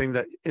kind of thing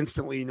that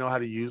instantly you know how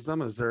to use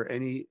them? Is there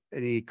any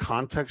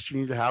context you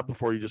need to have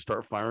before you just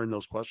start firing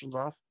those questions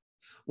off?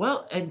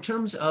 Well, in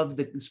terms of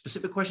the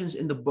specific questions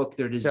in the book,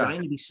 they're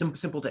designed to be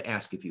simple to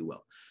ask, if you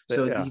will.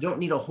 So you don't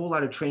need a whole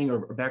lot of training or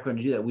background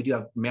to do that. We do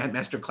have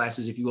master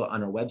classes, if you will,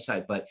 on our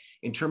website. But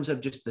in terms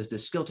of just the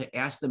skill to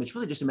ask them, it's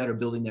really just a matter of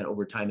building that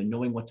over time and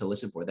knowing what to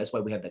listen for. That's why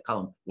we have that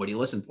column, what do you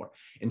listen for?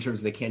 In terms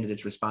of the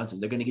candidate's responses,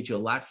 they're going to get you a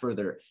lot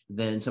further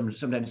than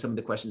sometimes some of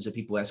the questions that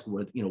people ask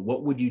were, you know,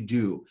 what would you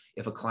do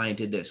if a client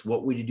did this?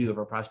 What would you do if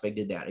a prospect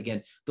did that?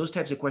 Again, those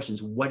types of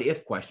questions, what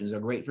if questions, are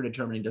great for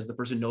determining, does the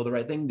person know the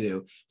right thing to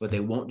do? But they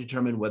won't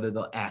determine whether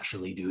they'll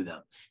actually do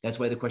them. That's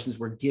why the questions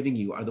we're giving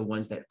you are the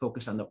ones that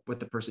focus on what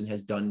the person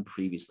has done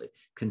previously,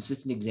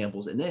 consistent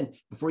examples. And then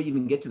before you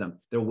even get to them,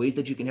 there are ways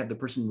that you can have the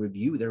person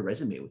review their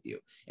resume with you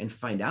and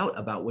find out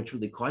about what's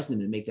really causing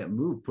them to make that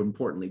move,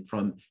 importantly,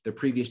 from their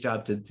previous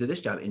job to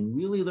this job, and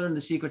really learn the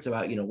secrets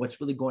about, you know,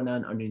 what's really going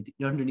on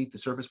underneath the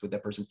surface with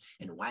that person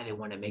and why they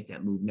want to make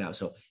that move now.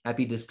 So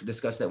happy to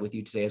discuss that with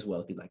you today as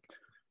well, if you'd like.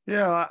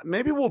 Yeah,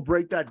 maybe we'll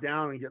break that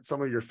down and get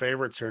some of your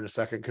favorites here in a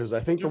second, because I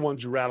think the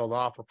ones you rattled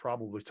off are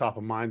probably top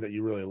of mind that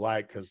you really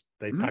like because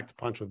they packed a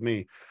punch with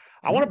me.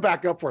 I want to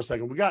back up for a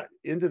second. We got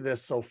into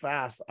this so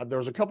fast. There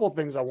was a couple of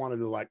things I wanted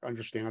to like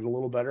understand a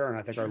little better, and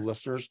I think our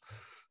listeners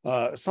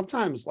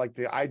sometimes like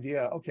the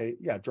idea. Okay,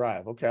 yeah,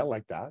 drive. Okay, I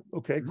like that.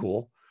 Okay,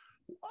 cool.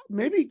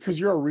 Maybe because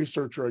you're a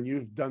researcher and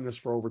you've done this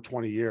for over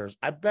 20 years,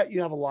 I bet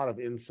you have a lot of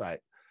insight.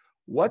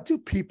 What do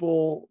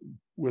people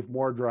with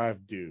more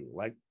drive do?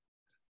 Like,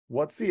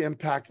 what's the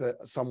impact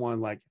that someone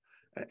like,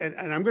 and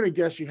I'm going to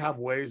guess you have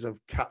ways of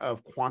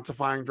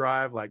quantifying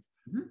drive. Like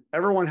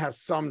everyone has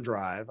some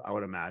drive, I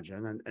would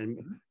imagine. And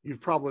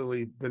you've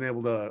probably been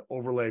able to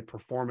overlay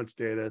performance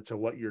data to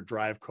what your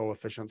drive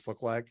coefficients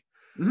look like.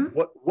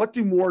 What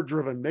do more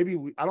driven,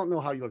 I don't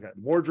know how you look at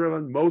it, more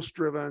driven, most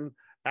driven,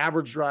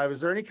 average drive. Is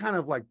there any kind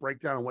of like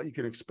breakdown on what you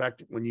can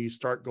expect when you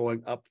start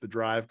going up the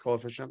drive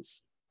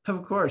coefficients?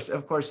 Of course.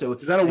 So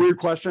is that a weird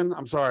question?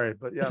 I'm sorry,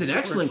 but yeah, it's an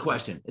excellent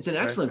question. It's an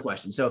excellent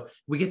question. So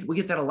we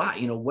get that a lot.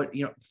 You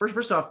know,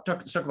 first off,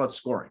 let's talk about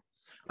scoring.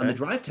 On the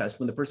drive test,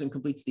 when the person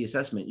completes the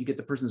assessment, you get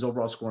the person's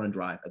overall score on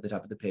drive at the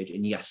top of the page.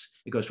 And yes,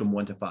 it goes from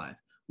 1 to 5.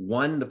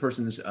 1, the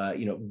person's,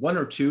 1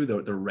 or 2,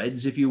 the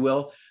reds, if you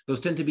will, those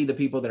tend to be the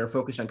people that are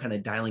focused on kind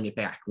of dialing it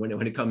back when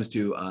it comes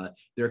to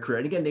their career.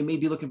 And again, they may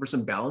be looking for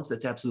some balance.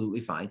 That's absolutely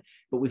fine.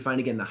 But we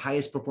find, again, the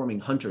highest performing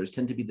hunters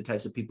tend to be the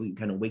types of people you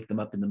kind of wake them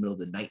up in the middle of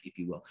the night, if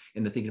you will,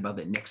 and they're thinking about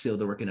that next sale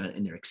they're working on,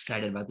 and they're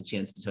excited about the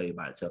chance to tell you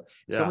about it. So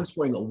if someone's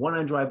scoring a 1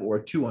 on drive or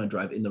a 2 on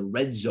drive in the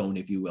red zone,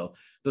 if you will,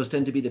 those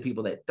tend to be the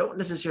people that don't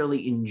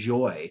necessarily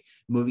enjoy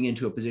moving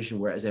into a position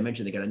where, as I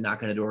mentioned, they got to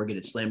knock on a door, get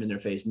it slammed in their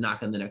face,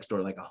 knock on the next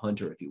door like a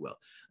hunter, if you will.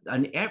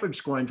 An average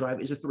score on drive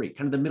is a 3,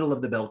 kind of the middle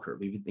of the bell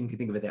curve, if you can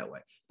think of it that way.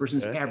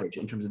 Person's average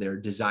in terms of their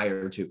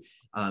desire to,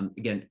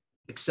 again,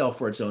 excel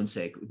for its own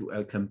sake,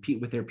 compete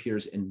with their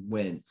peers and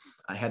win.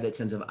 Have that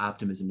sense of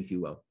optimism, if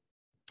you will.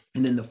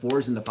 And then the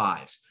 4s and the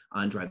 5s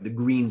on drive, the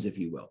greens, if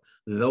you will.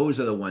 Those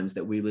are the ones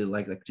that we really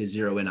like to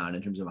zero in on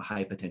in terms of a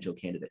high potential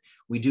candidate.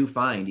 We do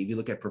find, if you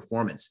look at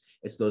performance,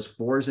 it's those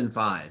 4s and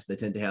 5s that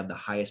tend to have the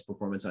highest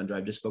performance on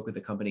drive. Just spoke with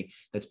a company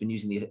that's been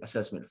using the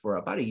assessment for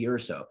about a year or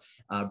so.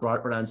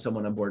 Brought on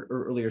someone on board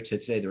earlier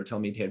today. They were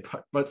telling me they had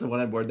brought someone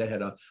on board that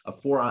had a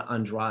 4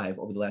 on drive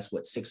over the last,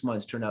 6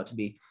 months, turned out to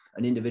be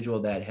an individual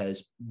that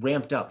has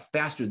ramped up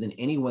faster than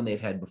anyone they've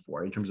had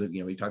before in terms of,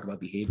 we talk about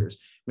behaviors,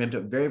 ramped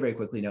up very, very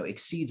quickly, now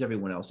exceeds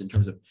everyone else in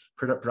terms of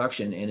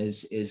production, and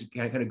is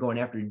kind of going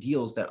after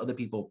deals that other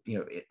people,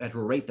 at a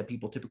rate that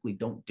people typically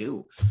don't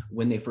do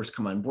when they first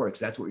come on board,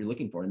 because that's what you're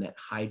looking for in that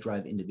high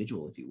drive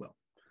individual, if you will.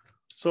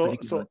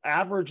 So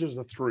average is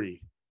a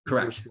 3.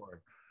 Correct.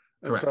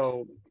 And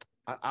so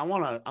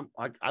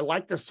I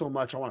like this so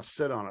much. I want to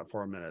sit on it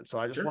for a minute. So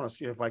I just want to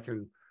see if I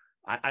can,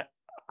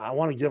 I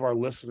want to give our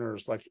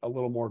listeners like a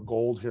little more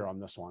gold here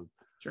on this one.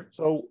 Sure.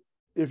 So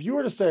if you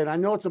were to say, and I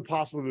know it's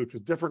impossible to do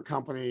because different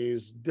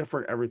companies,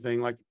 different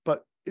everything,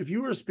 but if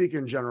you were to speak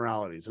in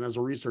generalities, and as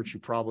a researcher,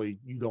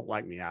 you don't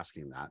like me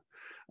asking that.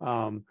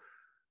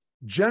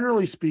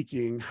 Generally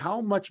speaking,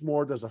 how much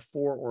more does a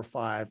 4 or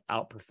 5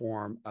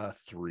 outperform a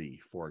 3,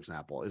 for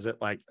example? Is it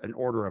like an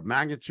order of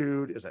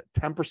magnitude? Is it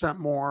 10%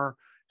 more?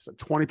 Is it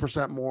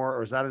 20% more?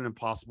 Or is that an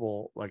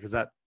impossible, like, is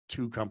that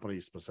too company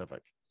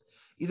specific?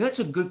 That's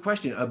a good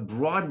question.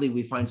 Broadly,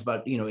 we find it's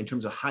about, in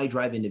terms of high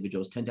drive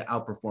individuals tend to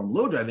outperform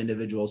low drive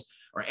individuals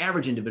or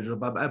average individuals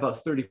by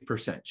about 30%.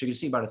 So you can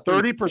see about a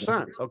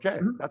 30%. Okay.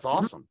 Mm-hmm. That's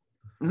awesome.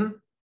 Mm-hmm.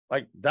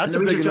 Like that's a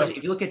big enough.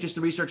 If you look at just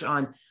the research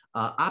on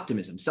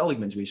optimism,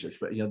 Seligman's research,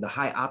 the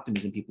high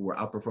optimism people were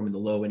outperforming the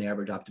low and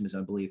average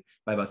optimism, I believe,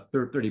 by about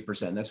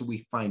 30%. And that's what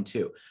we find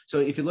too. So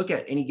if you look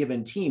at any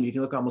given team, you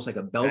can look almost like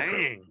a bell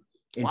curve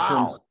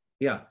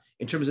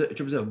in terms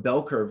of a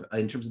bell curve,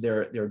 in terms of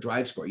their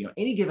drive score.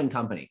 Any given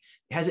company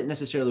hasn't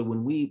necessarily,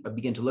 when we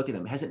begin to look at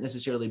them, hasn't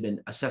necessarily been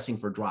assessing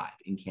for drive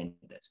in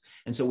candidates.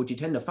 And so what you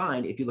tend to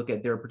find, if you look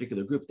at their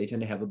particular group, they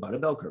tend to have about a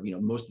bell curve.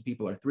 Most of the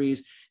people are 3s,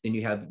 then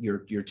you have your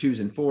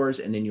 2s and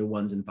 4s, and then your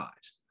 1s and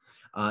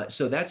 5s.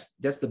 So that's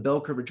the bell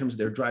curve in terms of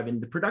their drive.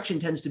 And the production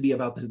tends to be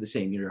about the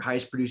same. Your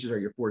highest producers are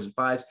your 4s and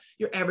 5s.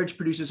 Your average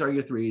producers are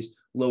your 3s.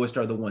 Lowest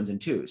are the 1s and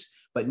 2s.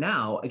 But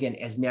now, again,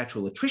 as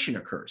natural attrition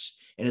occurs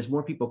and as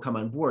more people come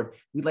on board,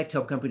 we'd like to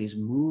help companies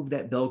move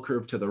that bell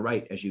curve to the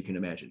right, as you can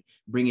imagine,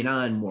 bringing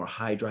on more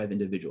high drive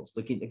individuals,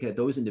 looking at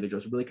those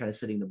individuals, really kind of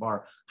setting the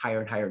bar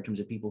higher and higher in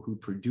terms of people who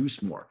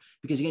produce more.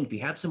 Because again, if you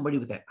have somebody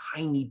with that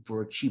high need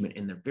for achievement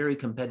and they're very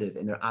competitive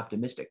and they're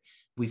optimistic,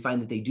 we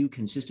find that they do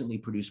consistently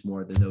produce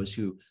more than those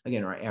who,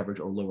 again, are average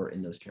or lower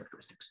in those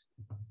characteristics.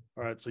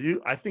 All right. So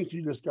I think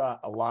you just got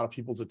a lot of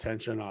people's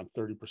attention on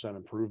 30%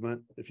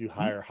 improvement. If you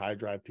hire high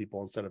drive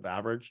people instead of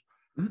average.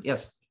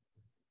 Yes.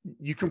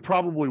 You can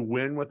probably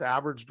win with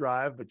average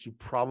drive, but you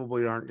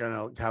probably aren't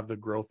going to have the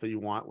growth that you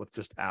want with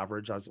just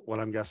average. As what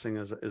I'm guessing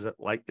is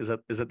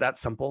it that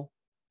simple?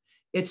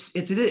 It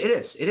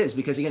is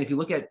because again, if you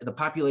look at the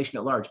population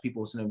at large,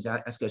 people will sometimes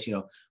ask us,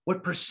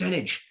 what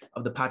percentage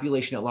of the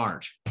population at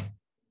large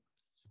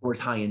scores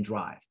high in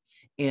drive?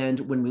 And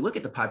when we look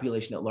at the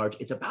population at large,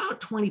 it's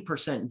about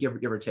 20%, give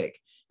or take,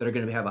 that are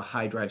going to have a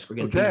high drive score.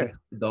 Again,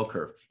 the bell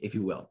curve, if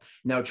you will.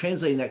 Now,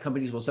 translating that,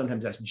 companies will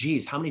sometimes ask,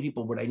 geez, how many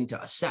people would I need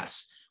to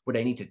assess? Would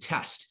I need to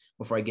test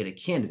before I get a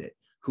candidate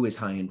who is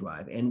high in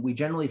drive? And we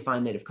generally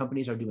find that if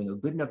companies are doing a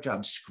good enough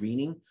job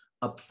screening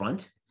up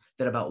front,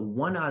 that about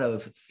 1 out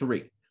of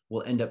 3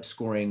 will end up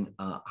scoring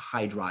a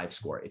high drive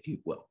score, if you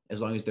will,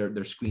 as long as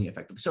they're screening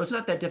effectively. So it's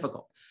not that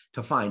difficult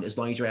to find as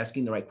long as you're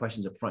asking the right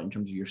questions up front in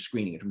terms of your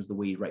screening, in terms of the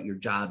way you write your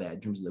job ad,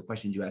 in terms of the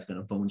questions you ask on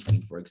a phone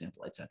screen, for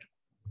example, et cetera.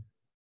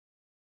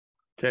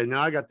 Okay, now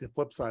I got the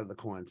flip side of the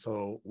coin.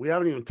 So we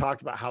haven't even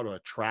talked about how to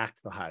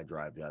attract the high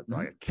drive yet. Mm-hmm.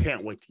 I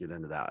can't wait to get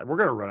into that. We're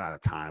going to run out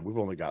of time. We've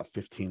only got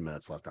 15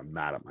 minutes left. I'm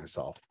mad at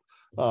myself.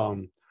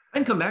 I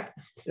can come back.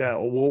 Yeah,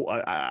 well,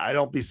 I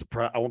don't be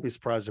surprised. I won't be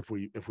surprised if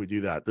we do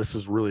that. This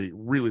is really,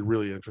 really,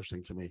 really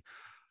interesting to me.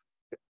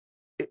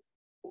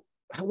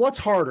 What's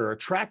harder,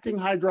 attracting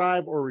high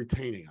drive or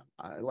retaining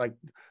them? Like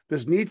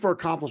this need for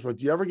accomplishment.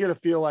 Do you ever get a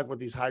feel like with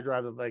these high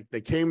drive that like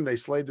they came, they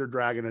slayed their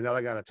dragon, and now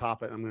I got to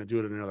top it. And I'm going to do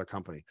it in another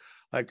company.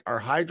 Like are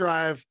high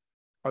drive,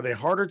 are they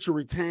harder to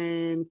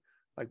retain?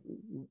 Like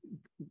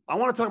I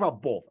want to talk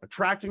about both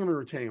attracting them and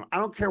retaining them. I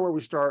don't care where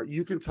we start.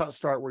 You can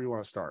start where you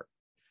want to start.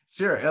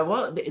 Sure.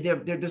 Well,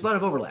 there's a lot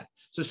of overlap.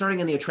 So starting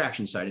on the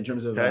attraction side in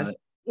terms of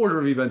order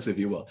of events, if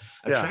you will,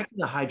 attracting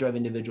the high drive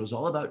individual is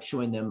all about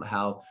showing them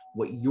how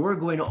what you're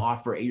going to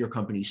offer at your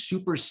company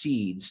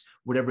supersedes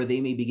whatever they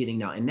may be getting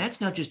now. And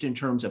that's not just in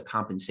terms of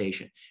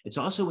compensation. It's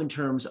also in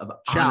terms of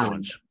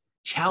challenge.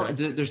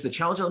 There's the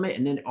challenge element,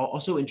 and then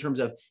also in terms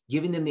of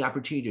giving them the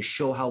opportunity to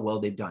show how well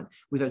they've done.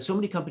 We've had so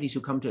many companies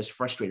who come to us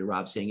frustrated,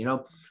 Rob, saying,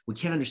 we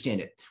can't understand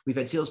it. We've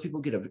had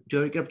salespeople get up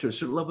to a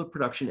certain level of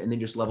production and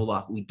then just level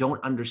off. We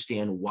don't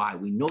understand why.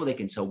 We know they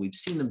can sell. We've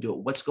seen them do it.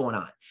 What's going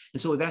on?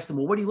 And so we've asked them,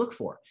 well, what do you look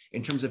for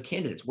in terms of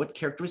candidates? What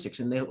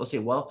characteristics? And they'll say,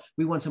 well,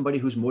 we want somebody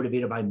who's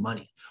motivated by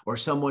money, or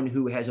someone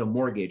who has a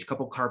mortgage,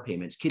 couple car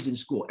payments, kids in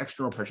school,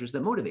 external pressures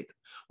that motivate them.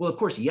 Well, of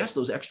course, yes,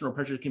 those external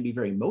pressures can be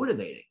very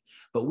motivating,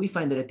 but we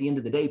find that at the end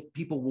of the day,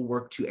 people will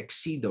work to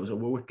exceed those or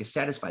will work to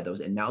satisfy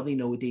those. And now they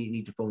know what they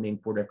need to phone in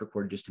quarter after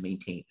quarter just to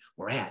maintain.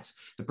 Whereas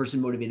the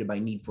person motivated by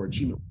need for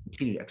achievement will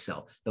continue to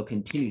excel. They'll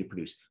continue to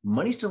produce.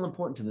 Money's still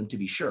important to them, to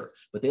be sure,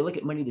 but they look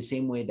at money the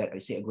same way that I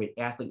say a great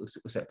athlete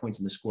looks at points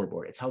in the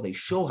scoreboard. It's how they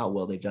show how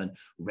well they've done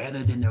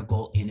rather than their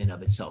goal in and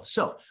of itself.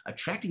 So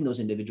attracting those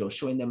individuals,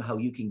 showing them how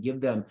you can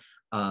give them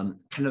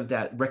kind of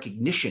that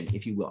recognition,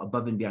 if you will,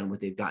 above and beyond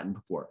what they've gotten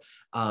before.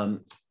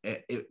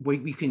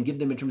 We can give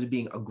them in terms of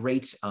being a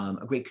great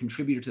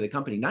contributor to the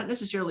company, not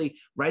necessarily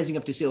rising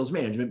up to sales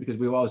management, because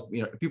we've always,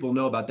 people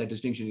know about that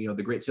distinction.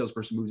 The great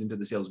salesperson moves into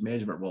the sales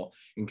management role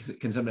and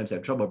can sometimes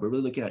have trouble, but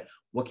really looking at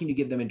what can you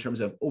give them in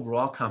terms of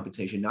overall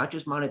compensation, not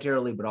just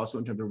monetarily, but also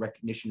in terms of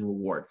recognition and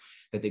reward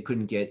that they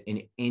couldn't get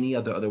in any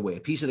other way,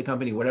 a piece of the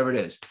company, whatever it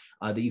is.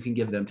 that you can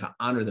give them to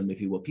honor them,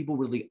 if you will. People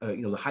really,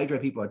 the high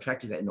drive people are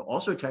attracted to that, and they're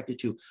also attracted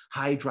to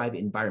high drive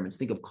environments.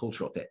 Think of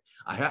cultural fit.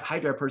 A high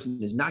drive person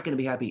is not going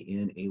to be happy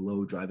in a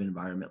low drive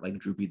environment like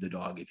Droopy the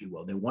dog, if you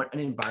will. They want an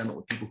environment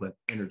with people who have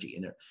energy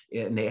in there,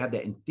 and they have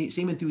that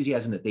same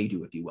enthusiasm that they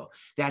do, if you will.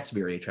 That's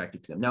very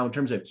attractive to them. Now, in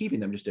terms of keeping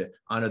them, just to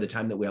honor the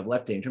time that we have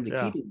left today, in terms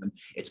of keeping them,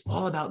 it's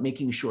all about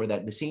making sure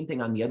that the same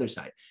thing on the other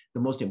side.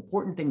 The most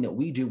important thing that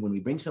we do when we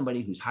bring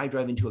somebody who's high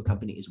drive into a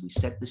company is we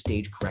set the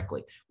stage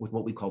correctly with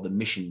what we call the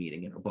mission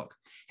meeting in our book.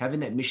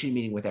 Having that mission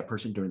meeting with that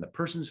person during the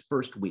person's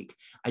first week,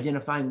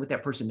 identifying with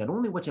that person not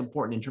only what's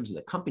important in terms of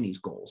the company's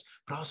goals,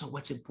 but also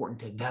what's important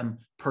to them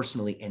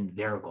personally and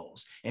their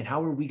goals. And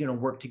how are we going to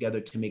work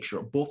together to make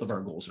sure both of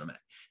our goals are met?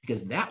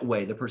 Because that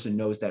way the person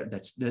knows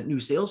that's the new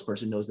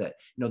salesperson knows that,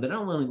 they're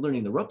not only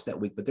learning the ropes that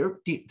week, but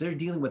they're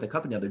dealing with a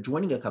company now. They're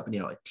joining a company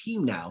now, a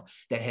team now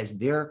that has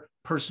their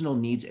personal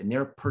needs and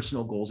their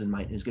personal goals in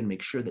mind, and is going to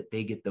make sure that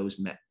they get those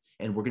met.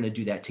 And we're going to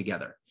do that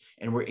together.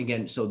 And we're,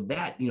 again, so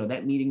that,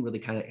 that meeting really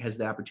kind of has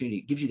the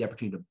opportunity, gives you the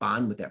opportunity to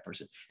bond with that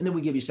person. And then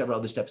we give you several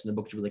other steps in the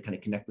book to really kind of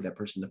connect with that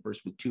person the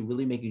first week too,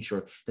 really making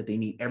sure that they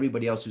meet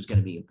everybody else who's going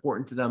to be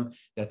important to them,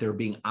 that they're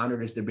being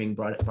honored as they're being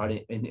brought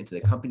into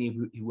the company,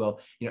 if you will.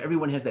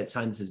 Everyone has that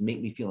sign that says,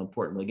 make me feel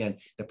important. Well, again,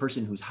 the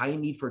person who's high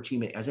in need for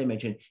achievement, as I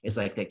mentioned, is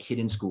like that kid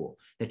in school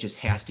that just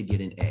has to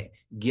get an A.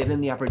 Give them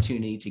the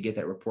opportunity to get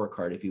that report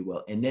card, if you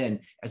will. And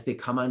then as they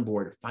come on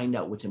board, find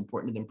out what's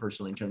important to them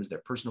personally in terms of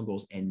their personal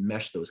goals and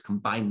mesh those,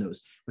 combine those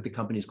with the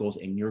company's goals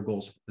and your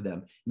goals for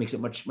them. It makes it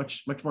much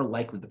more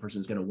likely the person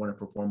is going to want to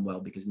perform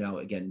well, because now,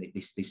 again, they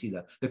see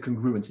the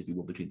congruence, if you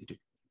will, between the two.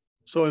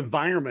 So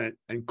environment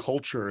and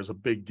culture is a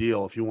big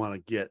deal if you want to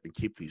get and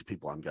keep these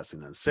people, I'm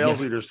guessing. Then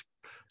sales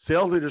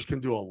leaders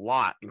can do a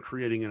lot in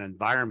creating an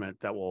environment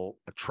that will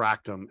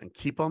attract them and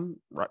keep them.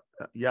 Right?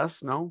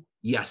 Yes, no?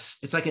 Yes,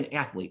 it's like an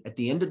athlete at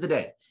the end of the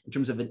day, in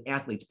terms of an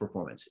athlete's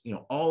performance.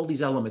 All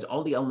these elements,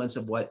 all the elements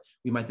of what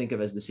we might think of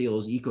as the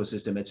sales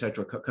ecosystem, et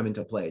cetera, come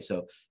into play.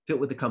 So fit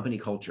with the company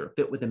culture,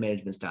 fit with the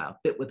management style,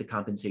 fit with the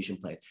compensation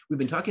plan. We've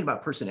been talking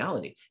about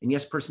personality, and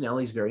yes,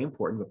 personality is very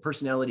important, but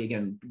personality,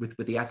 again,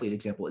 with the athlete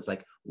example, is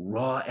like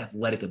raw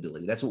athletic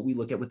ability. That's what we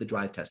look at with the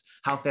drive test.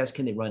 How fast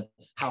can they run?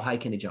 How high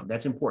can they jump?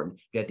 That's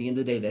important. But at the end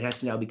of the day, that has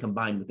to now be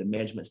combined with the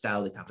management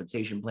style, the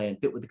compensation plan,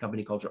 fit with the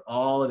company culture.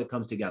 All of it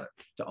comes together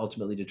to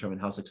ultimately determine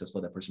how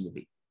successful that person will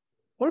be.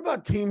 What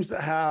about teams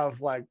that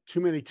have like too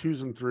many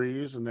 2s and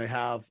 3s and they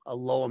have a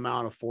low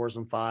amount of 4s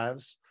and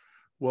 5s?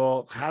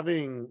 Well,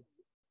 having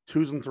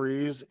 2s and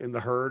 3s in the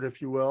herd,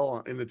 if you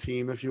will, in the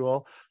team, if you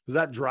will, does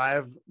that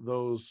drive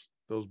those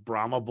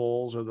Brahma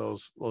bulls or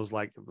those,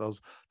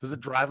 does it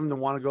drive them to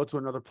want to go to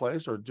another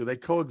place, or do they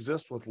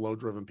coexist with low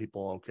driven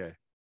people? Okay.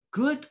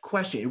 Good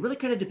question. It really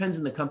kind of depends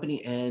on the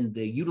company and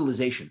the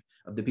utilization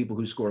of the people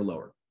who score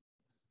lower.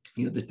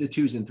 The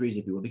 2s and 3s,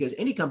 if you will, because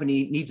any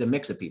company needs a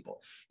mix of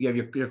people. You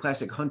have your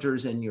classic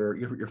hunters and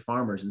your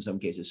farmers in some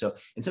cases. So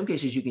in some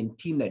cases, you can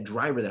team that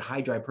driver, that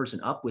high drive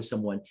person up with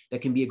someone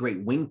that can be a great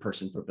wing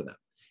person for them.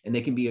 And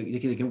they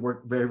can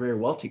work very, very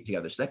well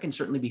together. So that can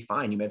certainly be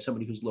fine. You may have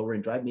somebody who's lower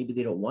in drive. Maybe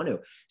they don't want to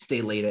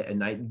stay late at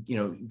night,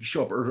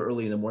 show up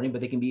early in the morning, but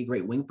they can be a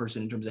great wing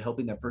person in terms of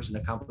helping that person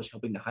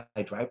helping the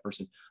high drive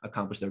person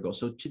accomplish their goals.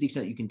 So to the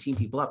extent you can team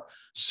people up,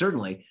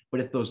 certainly.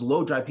 But if those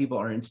low drive people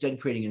are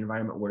instead creating an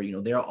environment where,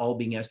 they're all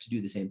being asked to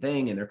do the same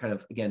thing, and they're kind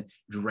of, again,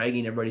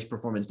 dragging everybody's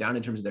performance down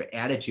in terms of their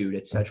attitude,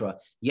 et cetera,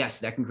 yes,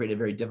 that can create a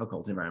very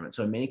difficult environment.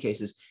 So in many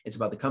cases, it's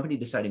about the company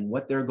deciding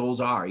what their goals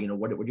are.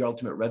 What your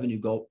ultimate revenue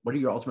goal, what are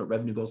your ultimate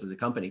revenue goals as a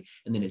company?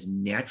 And then as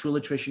natural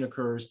attrition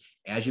occurs,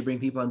 as you bring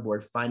people on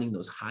board, finding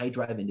those high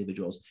drive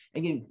individuals,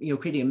 again,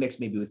 creating a mix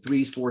maybe with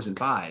 3s, 4s, and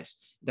 5s,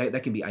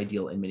 that can be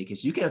ideal in many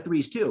cases. You can have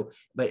 3s too,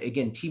 but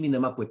again, teaming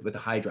them up with the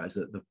high drives,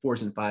 the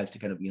 4s and 5s to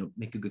kind of,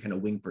 make a good kind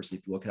of wing person,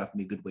 if you will, can often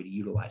be a good way to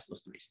utilize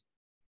those 3s.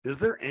 Is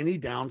there any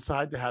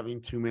downside to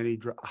having too many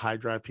high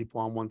drive people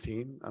on one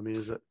team? I mean,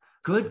 is it?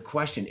 Good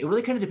question. It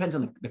really kind of depends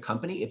on the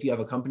company. If you have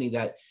a company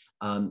that,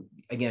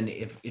 again,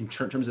 if in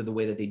terms of the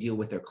way that they deal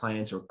with their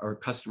clients or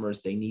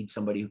customers, they need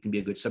somebody who can be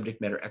a good subject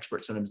matter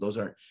expert. Sometimes those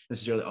aren't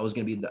necessarily always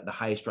going to be the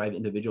highest drive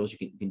individuals.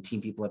 You can team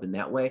people up in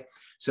that way.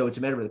 So it's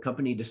a matter of the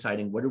company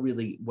deciding what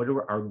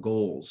are our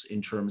goals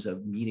in terms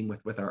of meeting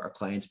with our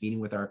clients,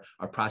 meeting with our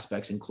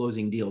prospects and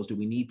closing deals. Do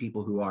we need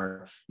people who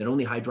are not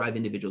only high drive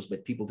individuals,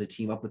 but people to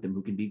team up with them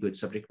who can be good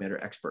subject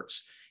matter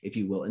experts, if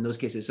you will. In those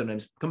cases,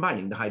 sometimes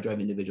combining the high drive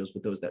individuals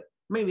with those that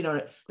maybe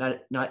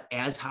not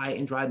as high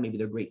in drive, maybe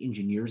they're great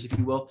engineers, if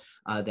you will,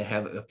 that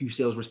have a few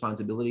sales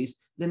responsibilities,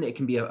 then it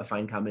can be a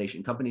fine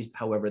combination. Companies,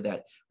 however,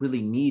 that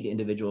really need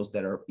individuals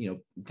that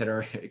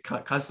are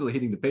constantly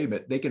hitting the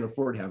pavement, they can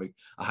afford having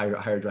a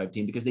higher drive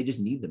team because they just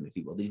need them, if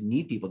you will. They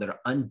need people that are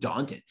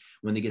undaunted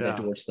when they get that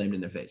door slammed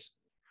in their face.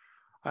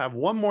 I have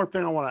one more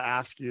thing I want to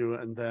ask you,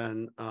 and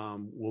then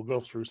we'll go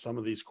through some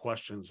of these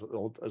questions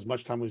as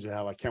much time as you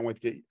have. I can't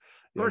wait to get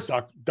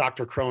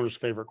Dr. Kroner's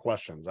favorite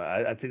questions.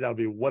 I think that'll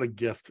be what a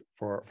gift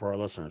for our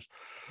listeners.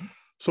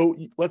 So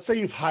let's say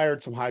you've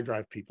hired some high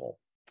drive people.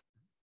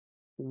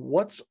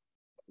 What's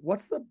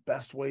what's the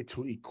best way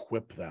to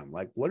equip them?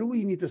 Like, what do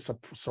we need to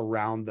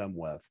surround them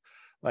with?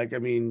 Like, I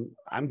mean,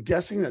 I'm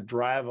guessing that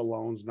drive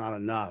alone is not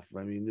enough.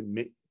 I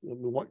mean,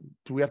 what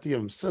do we have to give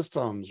them,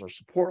 systems or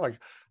support? Like,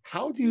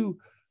 how do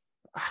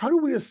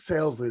we as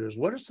sales leaders,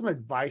 what are some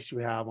advice you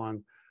have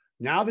on,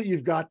 now that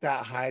you've got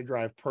that high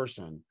drive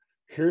person,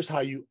 here's how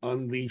you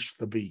unleash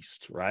the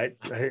beast, right?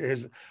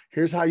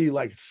 Here's how you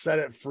like set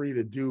it free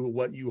to do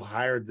what you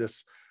hired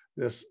this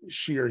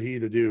she or he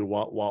to do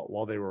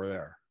while they were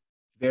there.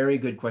 Very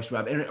good question,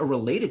 Rob. And a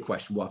related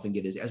question we often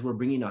get is, as we're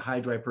bringing a high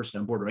drive person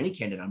on board or any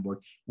candidate on board,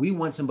 we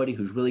want somebody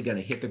who's really going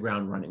to hit the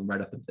ground running right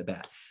off the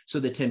bat.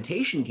 So the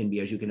temptation can be,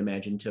 as you can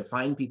imagine, to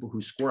find people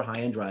who score high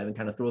in drive and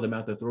kind of throw them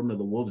out there, throw them to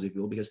the wolves, if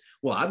you will, because,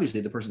 well,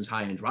 obviously the person's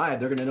high in drive,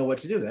 they're going to know what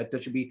to do.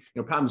 That should be,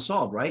 problem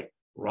solved, right?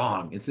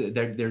 Wrong. It's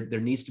there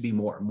needs to be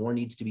more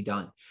needs to be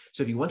done.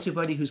 So if you want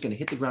somebody who's going to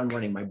hit the ground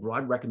running, my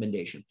broad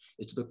recommendation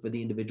is to look for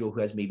the individual who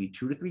has maybe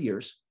 2 to 3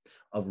 years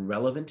of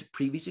relevant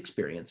previous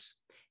experience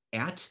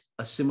at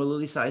a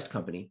similarly sized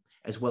company,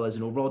 as well as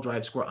an overall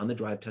drive score on the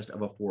drive test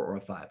of a 4 or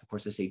a 5. Of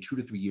course, I say 2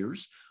 to 3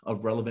 years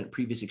of relevant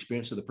previous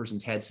experience. So the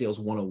person's had sales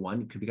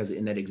 101, because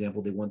in that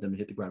example, they want them to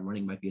hit the ground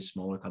running, might be a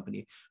smaller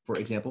company, for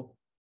example.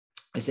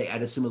 I say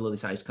at a similarly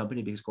sized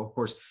company because, of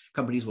course,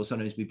 companies will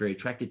sometimes be very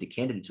attracted to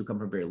candidates who come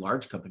from very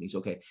large companies.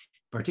 Okay,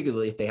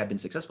 particularly if they have been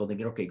successful,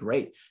 thinking, okay,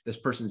 great, this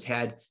person's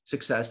had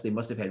success. They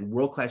must have had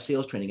world-class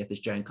sales training at this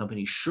giant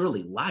company.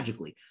 Surely,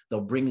 logically,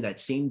 they'll bring that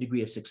same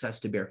degree of success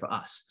to bear for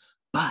us.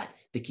 But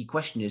the key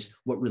question is,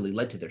 what really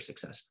led to their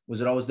success? Was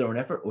it always their own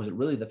effort, or was it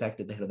really the fact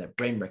that they had that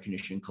brain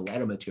recognition,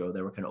 collateral material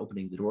that were kind of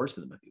opening the doors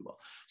for them, if you will?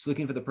 So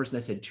looking for the person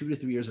that's had 2 to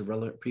 3 years of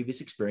relevant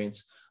previous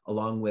experience,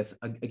 along with,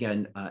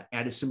 again,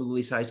 at a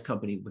similarly sized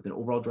company with an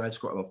overall drive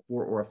score of a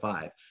 4 or a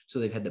 5. So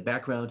they've had the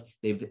background,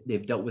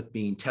 they've dealt with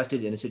being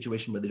tested in a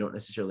situation where they don't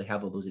necessarily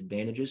have all those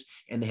advantages,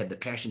 and they have the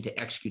passion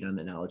to execute on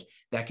the knowledge.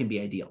 That can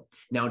be ideal.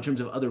 Now, in terms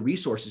of other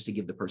resources to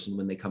give the person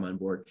when they come on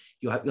board,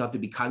 you'll have to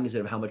be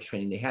cognizant of how much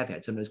training they have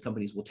had. Sometimes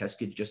companies will test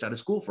kids just out of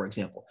school, for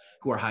example,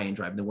 who are high in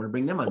drive, and they want to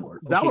bring them on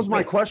board. That was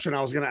my question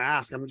I was going to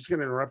ask. I'm just going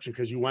to interrupt you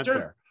because you went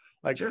there.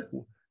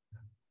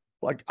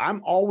 Like,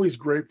 I'm always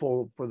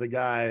grateful for the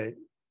guy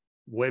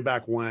way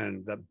back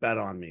when that bet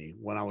on me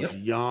when I was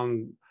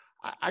young.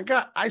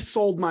 I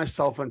sold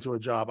myself into a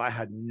job I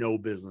had no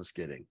business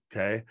getting.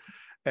 Okay.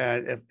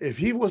 And if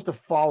he was to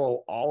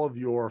follow all of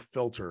your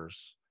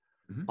filters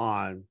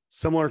on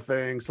similar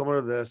things,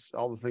 similar to this,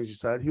 all the things you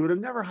said, he would have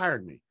never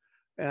hired me.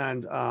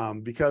 And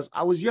because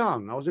I was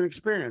young, I was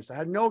inexperienced, I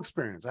had no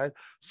experience. I had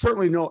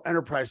certainly no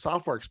enterprise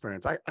software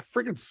experience. I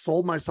freaking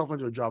sold myself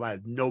into a job I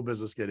had no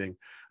business getting.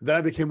 Then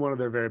I became one of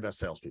their very best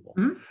salespeople.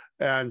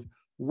 And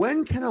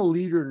when can a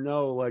leader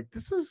know, like,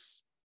 this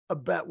is a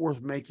bet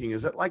worth making?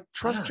 Is it like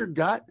trust your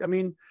gut? I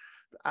mean,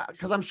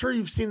 because I'm sure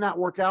you've seen that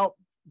work out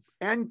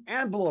and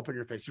blow up in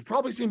your face. You've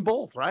probably seen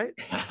both, right?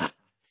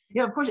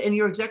 Yeah, of course. And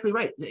you're exactly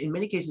right. In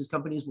many cases,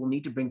 companies will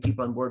need to bring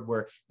people on board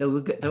where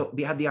they'll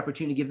have the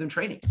opportunity to give them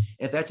training.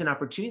 And if that's an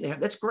opportunity they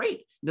have, that's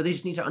great. They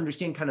just need to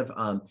understand kind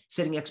of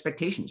setting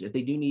expectations. If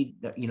they do need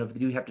that, if they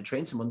do have to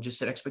train someone, just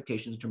set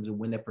expectations in terms of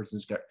when that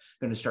person's going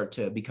to start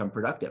to become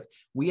productive.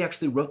 We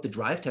actually wrote the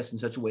drive test in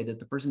such a way that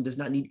the person does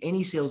not need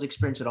any sales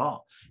experience at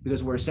all,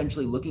 because we're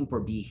essentially looking for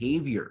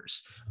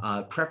behaviors,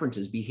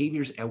 preferences,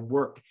 behaviors at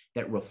work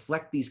that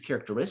reflect these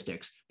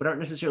characteristics, but aren't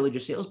necessarily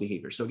just sales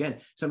behaviors. So again,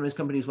 sometimes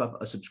companies will have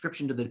a subscription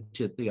to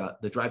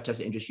the drive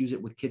test and just use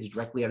it with kids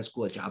directly out of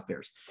school at job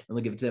fairs, and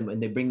they'll give it to them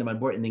and they bring them on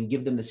board and then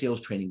give them the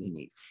sales training they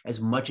need as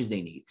much as they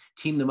need.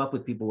 Team them up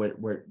with people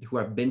who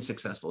have been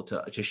successful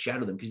to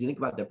shadow them, because you think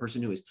about that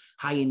person who is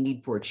high in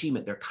need for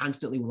achievement, they're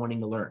constantly wanting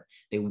to learn,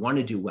 they want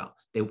to do well,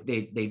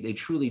 they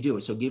truly do.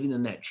 So giving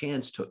them that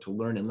chance to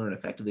learn and learn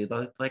effectively,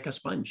 like a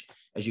sponge,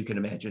 as you can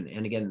imagine.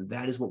 And again,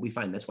 that is what we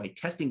find. That's why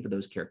testing for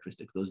those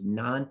characteristics, those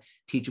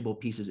non-teachable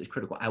pieces, is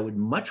critical. I would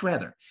much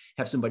rather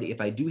have somebody, if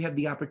I do have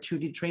the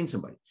opportunity to train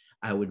somebody,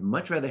 I would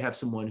much rather have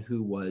someone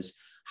who was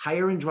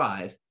higher in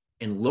drive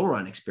and lower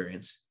on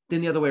experience than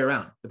the other way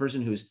around, the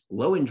person who's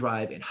low in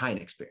drive and high in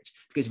experience.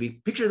 Because if you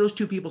picture those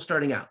two people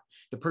starting out,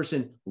 the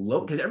person low,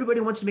 because everybody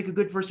wants to make a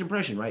good first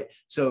impression, right?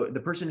 So the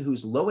person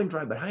who's low in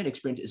drive but high in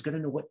experience is going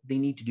to know what they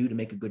need to do to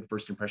make a good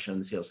first impression on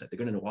the sales side. They're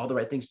going to know all the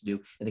right things to do,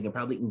 and they can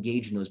probably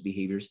engage in those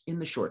behaviors in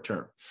the short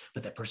term.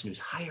 But that person who's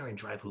higher in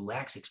drive, who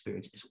lacks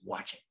experience, is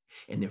watching,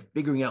 and they're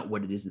figuring out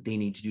what it is that they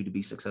need to do to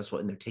be successful,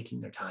 and they're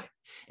taking their time.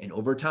 And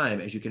over time,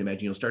 as you can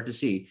imagine, you'll start to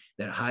see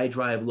that high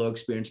drive, low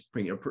experience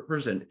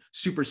person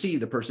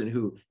supersede the person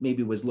who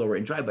maybe was lower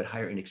in drive but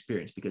higher in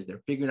experience, because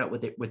they're figuring out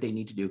what they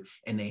need to do,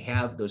 and they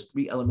have those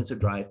 3 elements of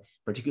drive,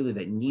 particularly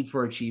that need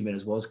for achievement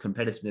as well as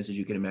competitiveness, as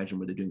you can imagine,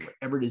 where they're doing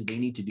whatever it is they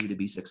need to do to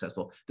be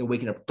successful. They're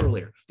waking up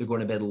earlier, they're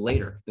going to bed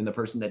later than the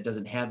person that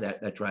doesn't have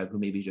that drive, who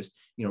maybe just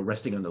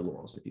resting on their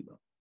laurels, if you will.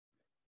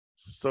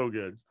 So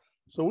good.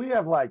 So we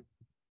have like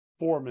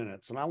 4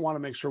 minutes, and I want to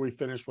make sure we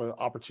finish with an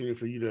opportunity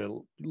for you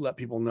to let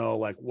people know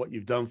like what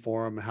you've done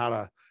for them and how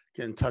to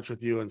get in touch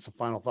with you, and some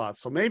final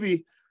thoughts. So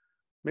maybe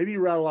you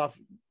rattle off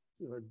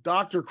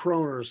Dr.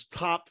 Kroner's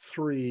top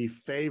 3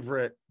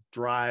 favorite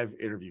Drive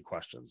interview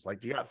questions? Like,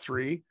 do you got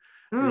three?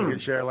 And you can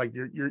share like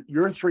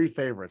your three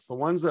favorites, the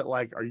ones that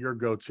like are your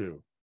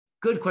go-to.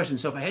 Good question.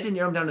 So if I had to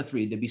narrow them down to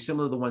three, they'd be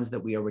similar to the ones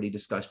that we already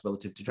discussed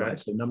relative to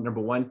Drive. So number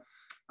one,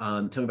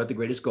 tell me about the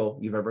greatest goal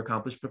you've ever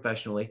accomplished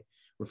professionally.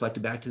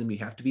 Reflect back to them. You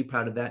have to be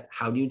proud of that.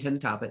 How do you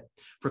intend to top it?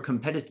 For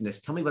competitiveness,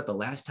 tell me about the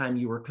last time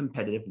you were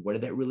competitive. What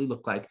did that really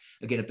look like?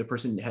 Again, if the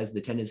person has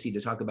the tendency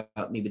to talk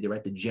about maybe they're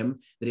at the gym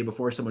the day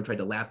before, someone tried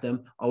to lap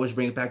them, always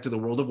bring it back to the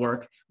world of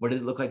work. What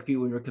did it look like for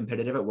you when you were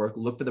competitive at work?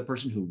 Look for the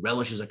person who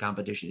relishes a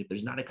competition. If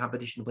there's not a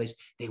competition in place,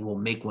 they will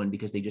make one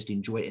because they just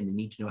enjoy it and they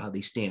need to know how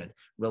they stand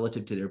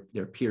relative to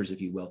their peers,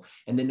 if you will.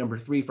 And then number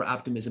three, for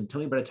optimism, tell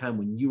me about a time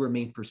when you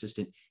remained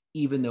persistent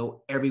even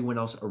though everyone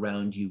else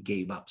around you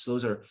gave up. So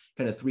those are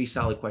kind of three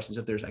solid questions.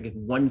 If there's, I guess,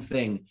 one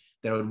thing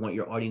that I would want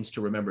your audience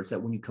to remember, it's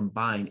that when you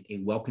combine a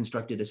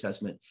well-constructed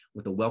assessment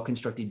with a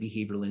well-constructed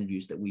behavioral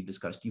interviews that we've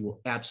discussed, you will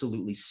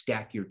absolutely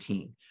stack your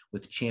team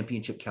with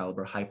championship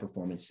caliber,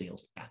 high-performance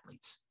sales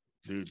athletes.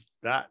 Dude,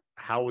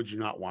 how would you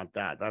not want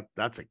that?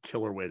 That's a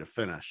killer way to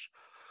finish.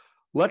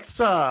 Let's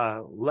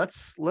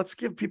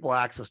give people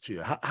access to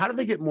you. How do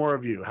they get more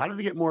of you? How do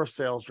they get more of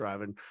Sales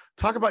Drive? And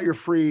talk about your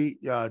free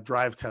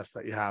drive test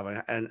that you have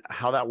and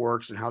how that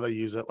works and how they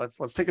use it.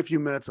 Let's take a few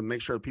minutes and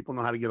make sure that people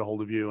know how to get a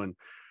hold of you. And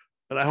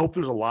I hope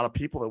there's a lot of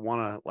people that want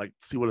to like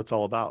see what it's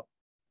all about.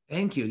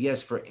 Thank you.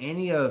 Yes, for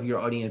any of your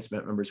audience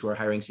members who are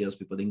hiring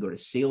salespeople, they can go to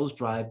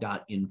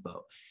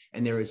salesdrive.info.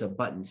 And there is a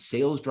button,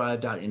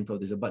 salesdrive.info.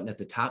 There's a button at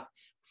the top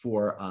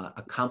for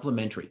a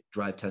complimentary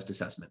drive test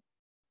assessment.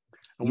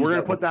 And we're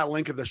going to put that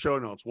link in the show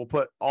notes. We'll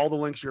put all the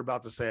links you're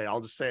about to say. I'll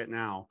just say it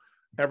now.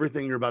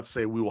 Everything you're about to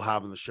say, we will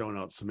have in the show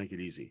notes to make it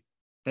easy.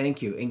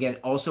 Thank you. Again,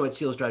 also at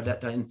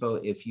salesdrive.info,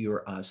 if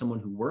you're someone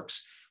who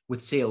works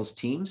with sales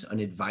teams, an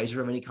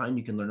advisor of any kind,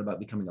 you can learn about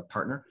becoming a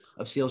partner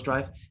of Sales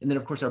Drive. And then,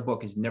 of course, our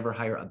book is Never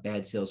Hire a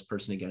Bad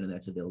Salesperson Again, and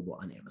that's available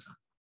on Amazon.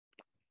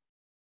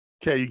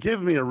 Okay, you gave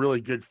me a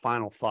really good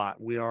final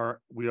thought. We are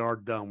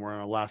done. We're on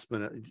our last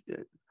minute.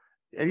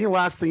 Any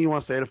last thing you want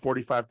to say to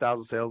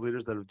 45,000 sales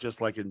leaders that have just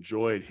like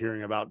enjoyed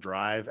hearing about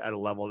Drive at a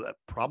level that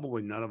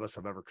probably none of us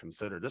have ever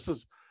considered? This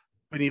has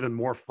been even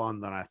more fun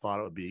than I thought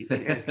it would be.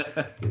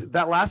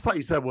 That last thought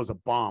you said was a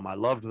bomb. I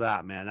loved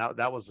that, man.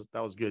 That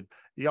was good.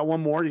 You got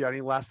one more? You got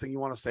any last thing you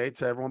want to say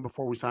to everyone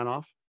before we sign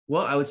off?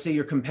 Well, I would say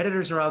your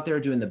competitors are out there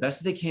doing the best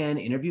that they can,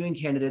 interviewing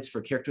candidates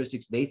for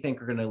characteristics they think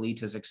are going to lead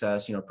to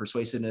success,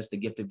 persuasiveness, the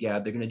gift of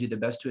gab. They're going to do their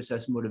best to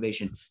assess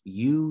motivation.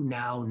 You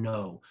now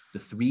know the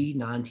 3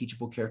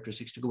 non-teachable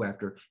characteristics to go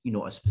after,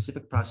 a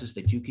specific process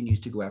that you can use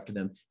to go after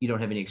them. You don't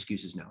have any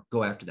excuses now.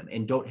 Go after them.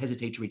 And don't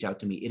hesitate to reach out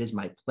to me. It is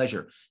my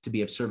pleasure to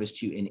be of service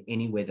to you in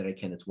any way that I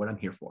can. It's what I'm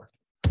here for.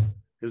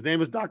 His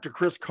name is Dr.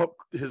 Chris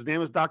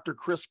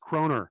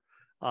Kroner.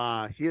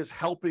 He is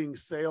helping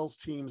sales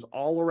teams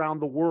all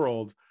around the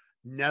world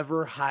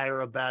never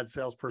hire a bad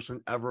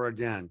salesperson ever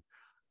again.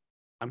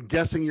 I'm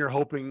guessing you're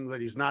hoping that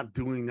he's not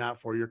doing that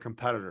for your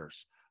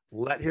competitors.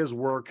 Let his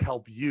work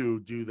help you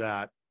do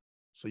that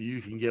so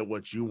you can get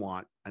what you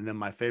want. And then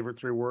my favorite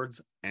 3 words,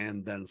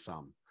 and then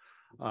some.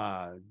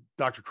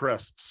 Dr.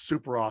 Chris,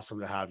 super awesome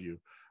to have you.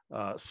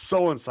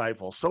 So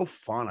insightful, so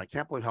fun. I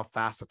can't believe how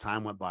fast the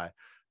time went by.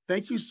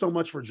 Thank you so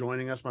much for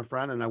joining us, my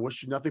friend. And I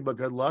wish you nothing but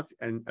good luck.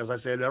 And as I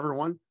say to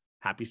everyone,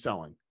 happy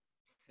selling.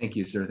 Thank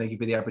you, sir. Thank you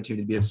for the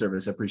opportunity to be of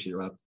service. I appreciate it,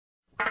 Rob.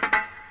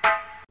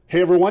 Hey,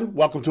 everyone.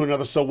 Welcome to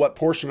another So What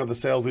portion of the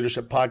Sales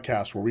Leadership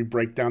Podcast, where we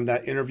break down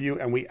that interview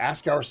and we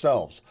ask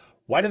ourselves,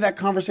 why did that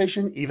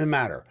conversation even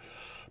matter?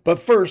 But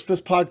first,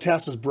 this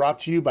podcast is brought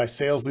to you by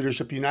Sales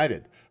Leadership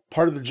United,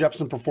 part of the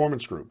Jepson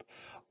Performance Group.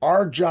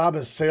 Our job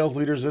as sales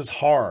leaders is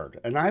hard,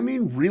 and I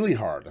mean really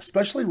hard,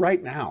 especially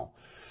right now.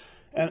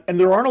 And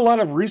there aren't a lot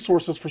of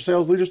resources for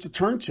sales leaders to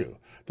turn to.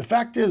 The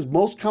fact is,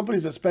 most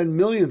companies that spend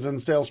millions in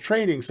sales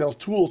training, sales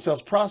tools,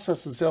 sales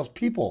process, and sales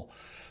people,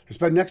 they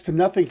spend next to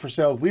nothing for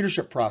sales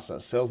leadership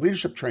process, sales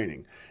leadership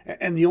training.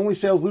 And the only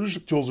sales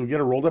leadership tools we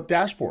get are rolled up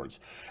dashboards.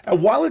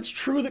 And while it's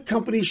true that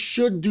companies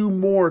should do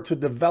more to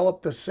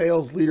develop the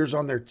sales leaders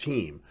on their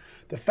team,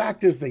 the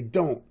fact is they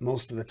don't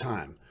most of the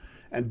time.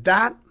 And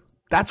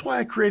that's why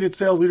I created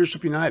Sales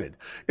Leadership United.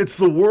 It's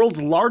the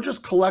world's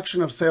largest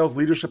collection of sales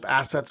leadership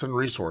assets and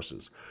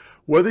resources.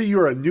 Whether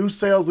you're a new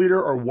sales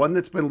leader or one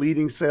that's been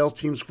leading sales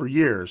teams for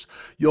years,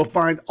 you'll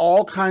find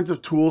all kinds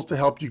of tools to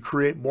help you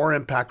create more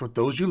impact with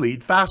those you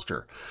lead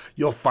faster.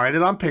 You'll find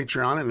it on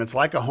Patreon, and it's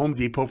like a Home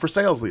Depot for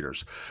sales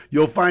leaders.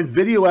 You'll find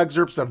video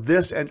excerpts of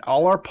this and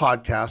all our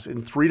podcasts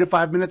in 3 to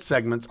 5 minute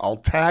segments, all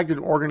tagged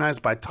and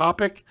organized by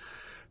topic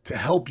to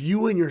help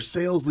you in your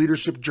sales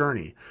leadership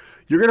journey.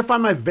 You're going to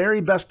find my very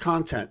best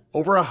content,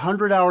 over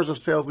 100 hours of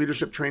sales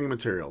leadership training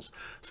materials,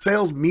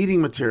 sales meeting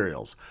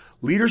materials,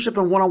 leadership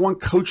and one-on-one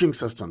coaching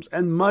systems,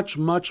 and much,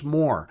 much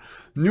more.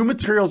 New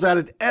materials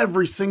added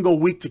every single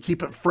week to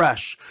keep it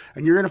fresh.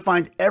 And you're going to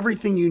find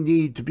everything you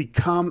need to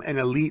become an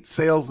elite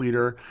sales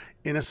leader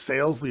in a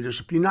Sales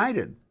Leadership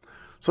United.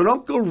 So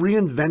don't go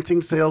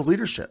reinventing sales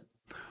leadership.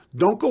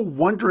 Don't go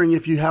wondering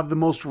if you have the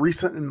most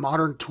recent and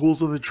modern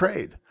tools of the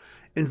trade.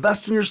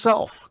 Invest in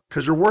yourself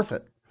because you're worth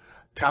it.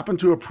 Tap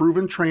into a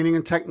proven training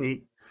and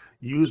technique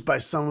used by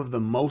some of the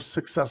most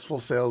successful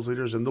sales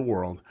leaders in the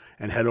world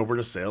and head over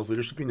to Sales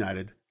Leadership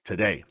United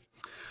today.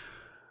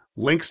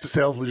 Links to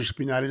Sales Leadership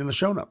United in the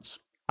show notes.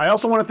 I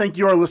also want to thank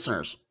you, our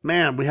listeners.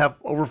 Man, we have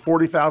over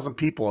 40,000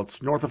 people.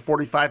 It's north of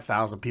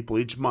 45,000 people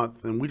each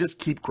month, and we just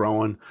keep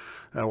growing.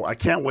 I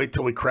can't wait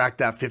till we crack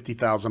that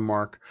 50,000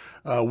 mark.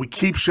 We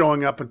keep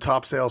showing up in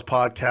top sales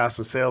podcasts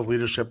and sales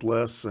leadership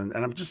lists, and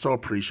I'm just so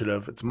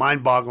appreciative. It's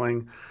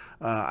mind-boggling.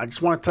 I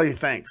just want to tell you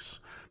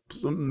thanks.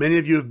 So many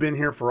of you have been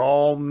here for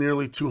all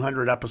nearly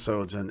 200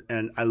 episodes,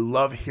 and I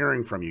love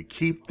hearing from you.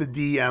 Keep the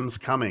DMs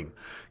coming.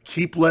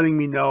 Keep letting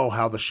me know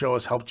how the show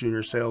has helped you in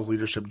your sales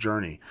leadership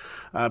journey,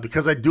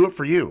 because I do it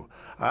for you.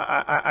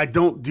 I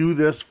don't do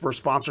this for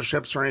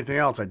sponsorships or anything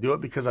else. I do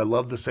it because I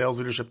love the sales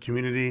leadership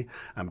community.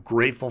 I'm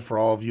grateful for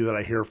all of you that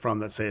I hear from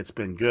that say it's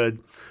been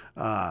good.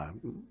 I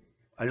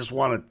just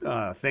want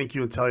to thank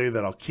you and tell you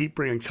that I'll keep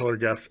bringing killer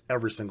guests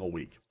every single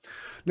week.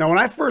 Now, when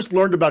I first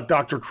learned about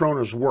Dr.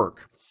 Kroner's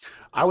work,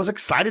 I was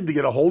excited to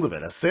get a hold of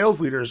it. As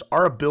sales leaders,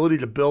 our ability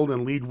to build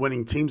and lead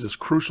winning teams is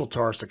crucial to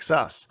our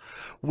success.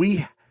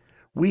 We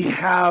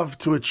have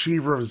to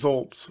achieve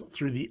results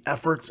through the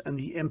efforts and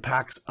the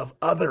impacts of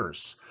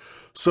others.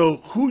 So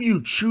who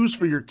you choose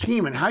for your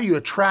team and how you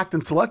attract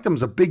and select them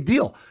is a big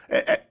deal.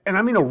 And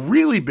I mean a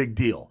really big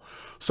deal.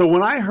 So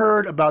when I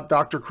heard about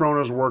Dr.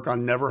 Kroner's work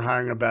on never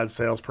hiring a bad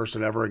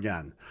salesperson ever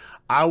again,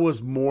 I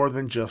was more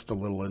than just a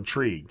little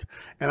intrigued.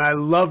 And I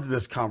loved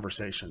this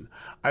conversation.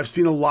 I've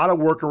seen a lot of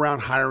work around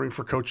hiring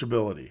for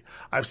coachability.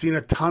 I've seen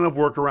a ton of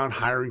work around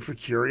hiring for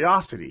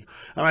curiosity.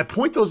 And I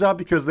point those out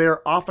because they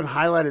are often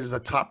highlighted as a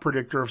top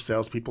predictor of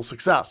salespeople's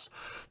success.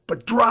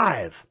 But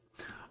drive's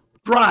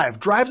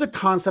a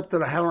concept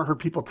that I haven't heard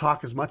people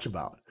talk as much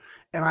about.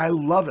 And I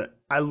love it.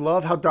 I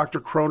love how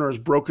Dr. Kroner has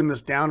broken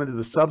this down into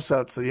the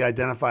subsets that he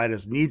identified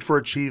as need for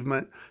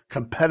achievement,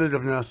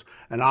 competitiveness,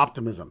 and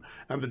optimism.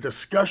 And the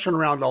discussion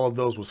around all of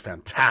those was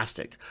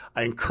fantastic.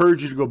 I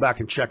encourage you to go back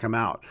and check him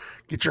out.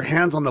 Get your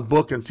hands on the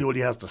book and see what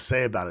he has to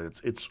say about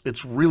it.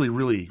 It's really,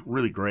 really,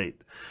 really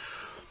great.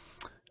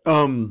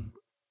 But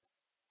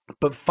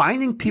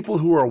finding people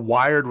who are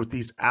wired with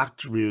these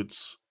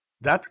attributes,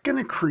 that's going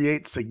to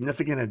create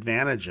significant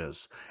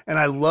advantages. And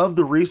I love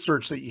the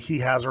research that he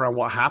has around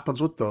what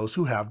happens with those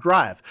who have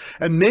drive.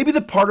 And maybe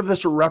the part of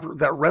this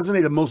that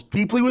resonated most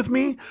deeply with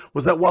me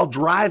was that while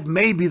drive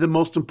may be the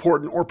most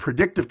important or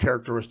predictive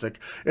characteristic,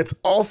 it's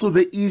also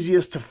the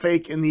easiest to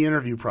fake in the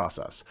interview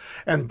process.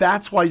 And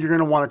that's why you're going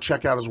to want to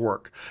check out his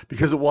work,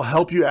 because it will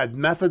help you add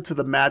method to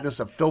the madness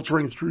of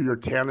filtering through your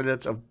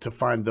candidates to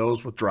find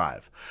those with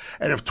drive.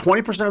 And if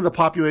 20% of the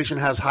population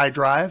has high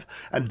drive,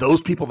 and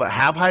those people that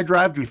have high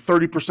drive do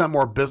 30%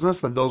 more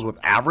business than those with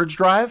average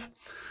drive,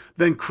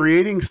 then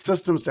creating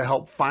systems to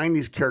help find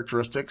these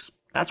characteristics,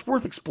 that's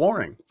worth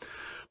exploring.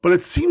 But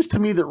it seems to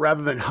me that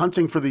rather than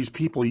hunting for these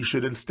people, you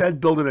should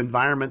instead build an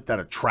environment that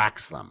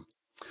attracts them.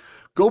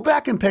 Go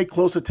back and pay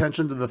close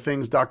attention to the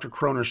things Dr.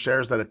 Kroner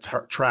shares that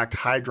attract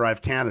high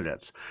drive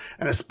candidates,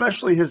 and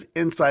especially his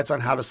insights on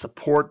how to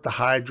support the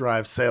high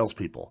drive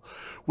salespeople.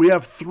 We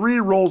have 3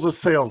 roles as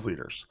sales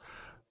leaders.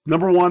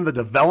 Number 1, the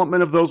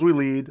development of those we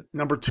lead.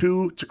 Number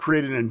 2, to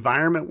create an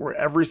environment where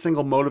every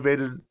single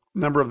motivated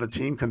member of the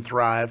team can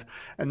thrive.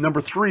 And number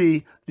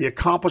 3, the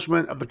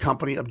accomplishment of the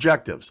company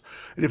objectives.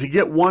 And if you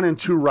get 1 and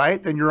 2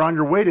 right, then you're on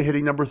your way to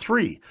hitting number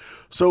 3.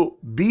 So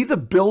be the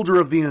builder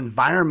of the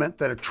environment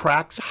that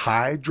attracts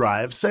high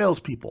drive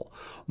salespeople.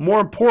 More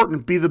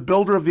important, be the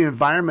builder of the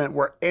environment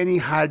where any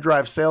high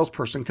drive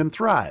salesperson can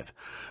thrive.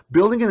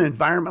 Building an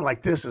environment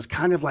like this is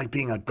kind of like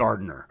being a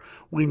gardener.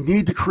 We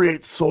need to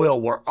create soil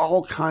where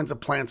all kinds of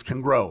plants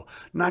can grow,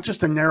 not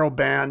just a narrow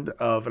band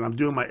of, and I'm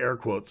doing my air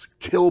quotes,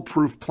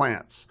 kill-proof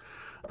plants.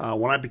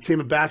 When I became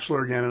a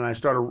bachelor again and I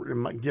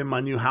started getting my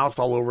new house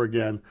all over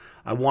again,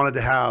 I wanted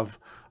to have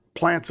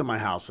plants in my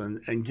house.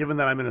 And given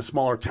that I'm in a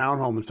smaller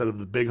townhome instead of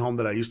the big home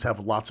that I used to have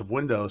with lots of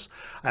windows,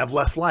 I have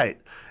less light.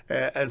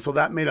 And so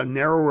that made a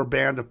narrower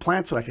band of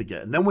plants that I could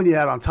get. And then when you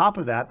add on top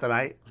of that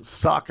I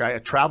suck, I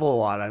travel a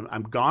lot,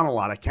 I'm gone a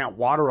lot, I can't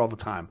water all the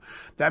time.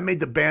 That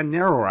made the band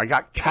narrower. I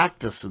got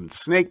cactus and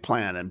snake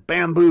plant and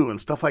bamboo and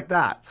stuff like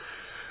that.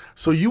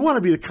 So you want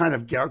to be the kind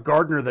of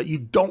gardener that you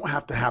don't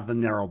have to have the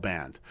narrow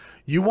band.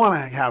 You want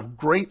to have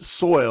great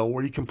soil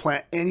where you can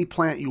plant any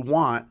plant you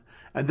want,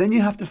 and then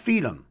you have to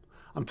feed them.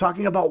 I'm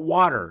talking about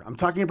water. I'm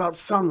talking about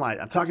sunlight.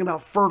 I'm talking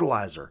about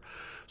fertilizer.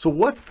 So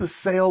what's the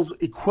sales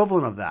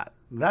equivalent of that?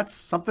 That's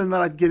something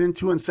that I'd get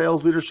into in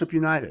Sales Leadership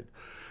United.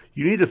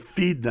 You need to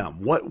feed them.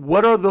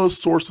 What are those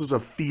sources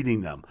of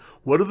feeding them?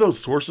 What are those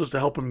sources to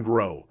help them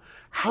grow?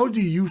 How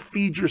do you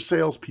feed your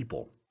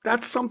salespeople?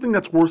 That's something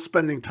that's worth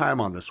spending time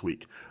on this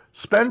week.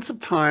 Spend some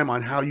time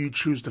on how you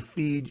choose to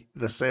feed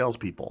the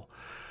salespeople.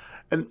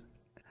 And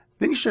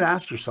then you should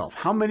ask yourself,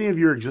 how many of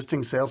your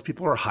existing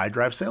salespeople are high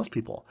drive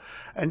salespeople?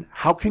 And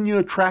how can you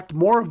attract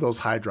more of those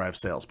high drive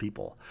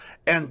salespeople?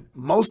 And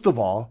most of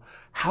all,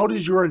 how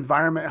does your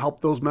environment help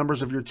those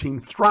members of your team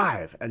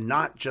thrive and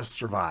not just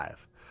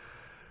survive?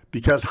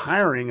 Because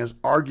hiring is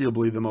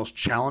arguably the most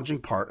challenging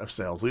part of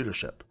sales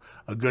leadership,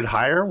 A good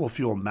hire will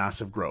fuel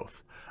massive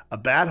growth. A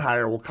bad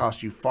hire will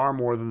cost you far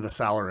more than the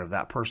salary of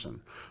that person.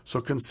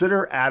 So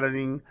consider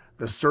adding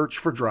the search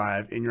for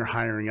drive in your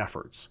hiring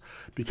efforts,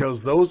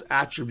 because those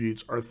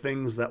attributes are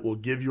things that will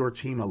give your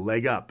team a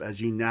leg up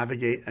as you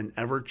navigate an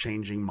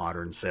ever-changing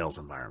modern sales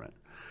environment.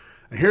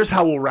 And here's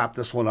how we'll wrap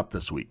this one up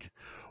this week.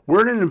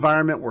 We're in an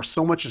environment where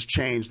so much has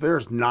changed, there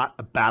is not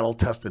a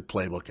battle-tested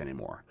playbook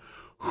anymore.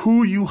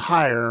 Who you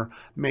hire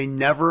may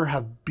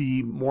never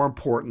be more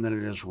important than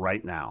it is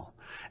right now.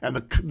 And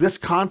this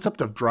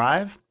concept of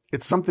drive,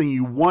 it's something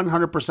you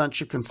 100%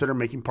 should consider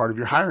making part of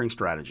your hiring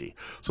strategy.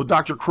 So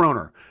Dr.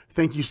 Kroner,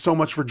 thank you so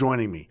much for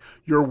joining me.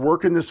 Your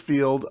work in this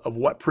field of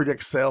what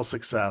predicts sales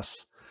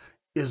success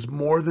is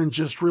more than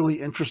just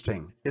really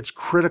interesting. It's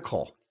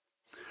critical.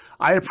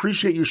 I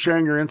appreciate you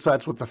sharing your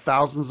insights with the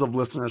thousands of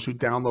listeners who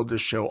download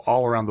this show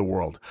all around the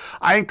world.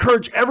 I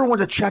encourage everyone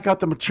to check out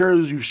the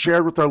materials you've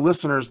shared with our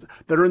listeners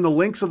that are in the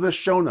links of this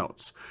show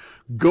notes.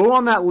 Go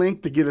on that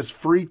link to get his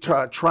free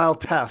trial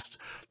test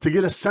to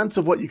get a sense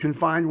of what you can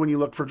find when you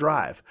look for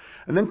Drive.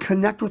 And then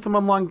connect with them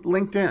on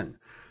LinkedIn.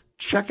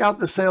 Check out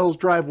the Sales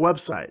Drive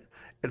website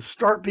and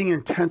start being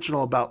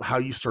intentional about how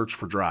you search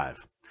for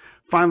Drive.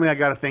 Finally, I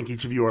got to thank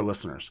each of you, our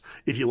listeners.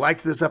 If you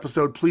liked this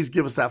episode, please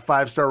give us that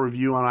 5-star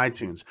review on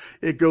iTunes.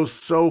 It goes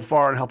so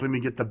far in helping me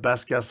get the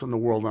best guests in the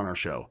world on our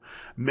show.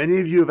 Many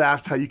of you have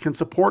asked how you can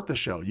support the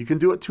show. You can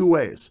do it two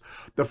ways.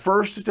 The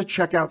first is to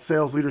check out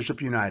Sales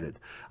Leadership United.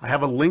 I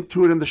have a link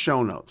to it in the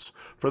show notes.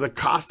 For the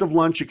cost of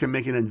lunch, you can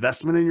make an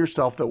investment in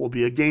yourself that will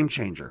be a game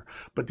changer.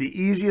 But the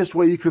easiest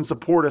way you can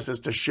support us is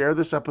to share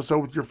this episode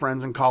with your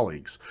friends and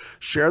colleagues.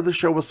 Share the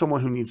show with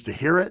someone who needs to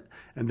hear it,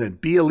 and then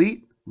be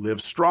elite,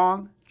 live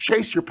strong,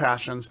 chase your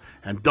passions,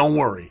 and don't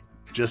worry,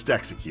 just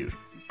execute,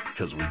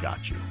 because we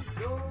got you.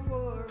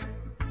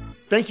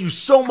 Thank you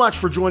so much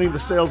for joining the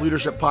Sales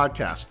Leadership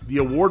Podcast, the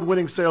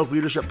award-winning sales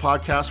leadership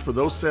podcast for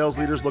those sales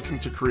leaders looking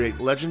to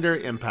create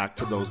legendary impact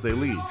to those they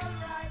lead.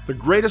 The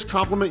greatest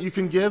compliment you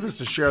can give is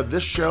to share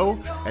this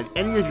show and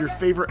any of your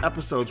favorite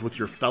episodes with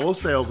your fellow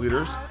sales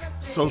leaders,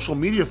 social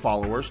media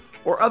followers,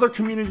 or other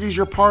communities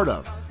you're part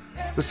of.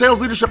 The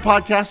Sales Leadership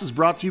Podcast is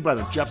brought to you by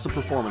the Jepson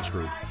Performance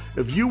Group.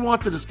 If you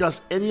want to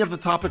discuss any of the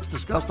topics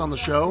discussed on the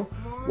show,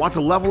 want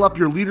to level up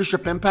your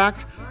leadership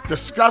impact,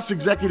 discuss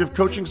executive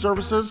coaching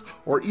services,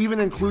 or even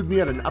include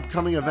me at an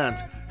upcoming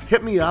event,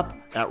 hit me up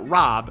at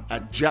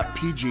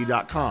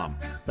rob@jetpg.com.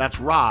 That's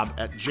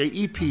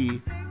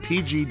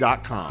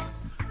rob@jetpg.com.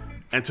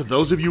 And to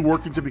those of you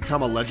working to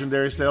become a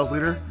legendary sales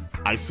leader,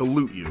 I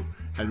salute you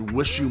and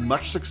wish you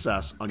much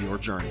success on your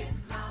journey.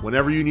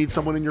 Whenever you need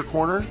someone in your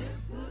corner,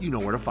 you know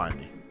where to find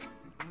me.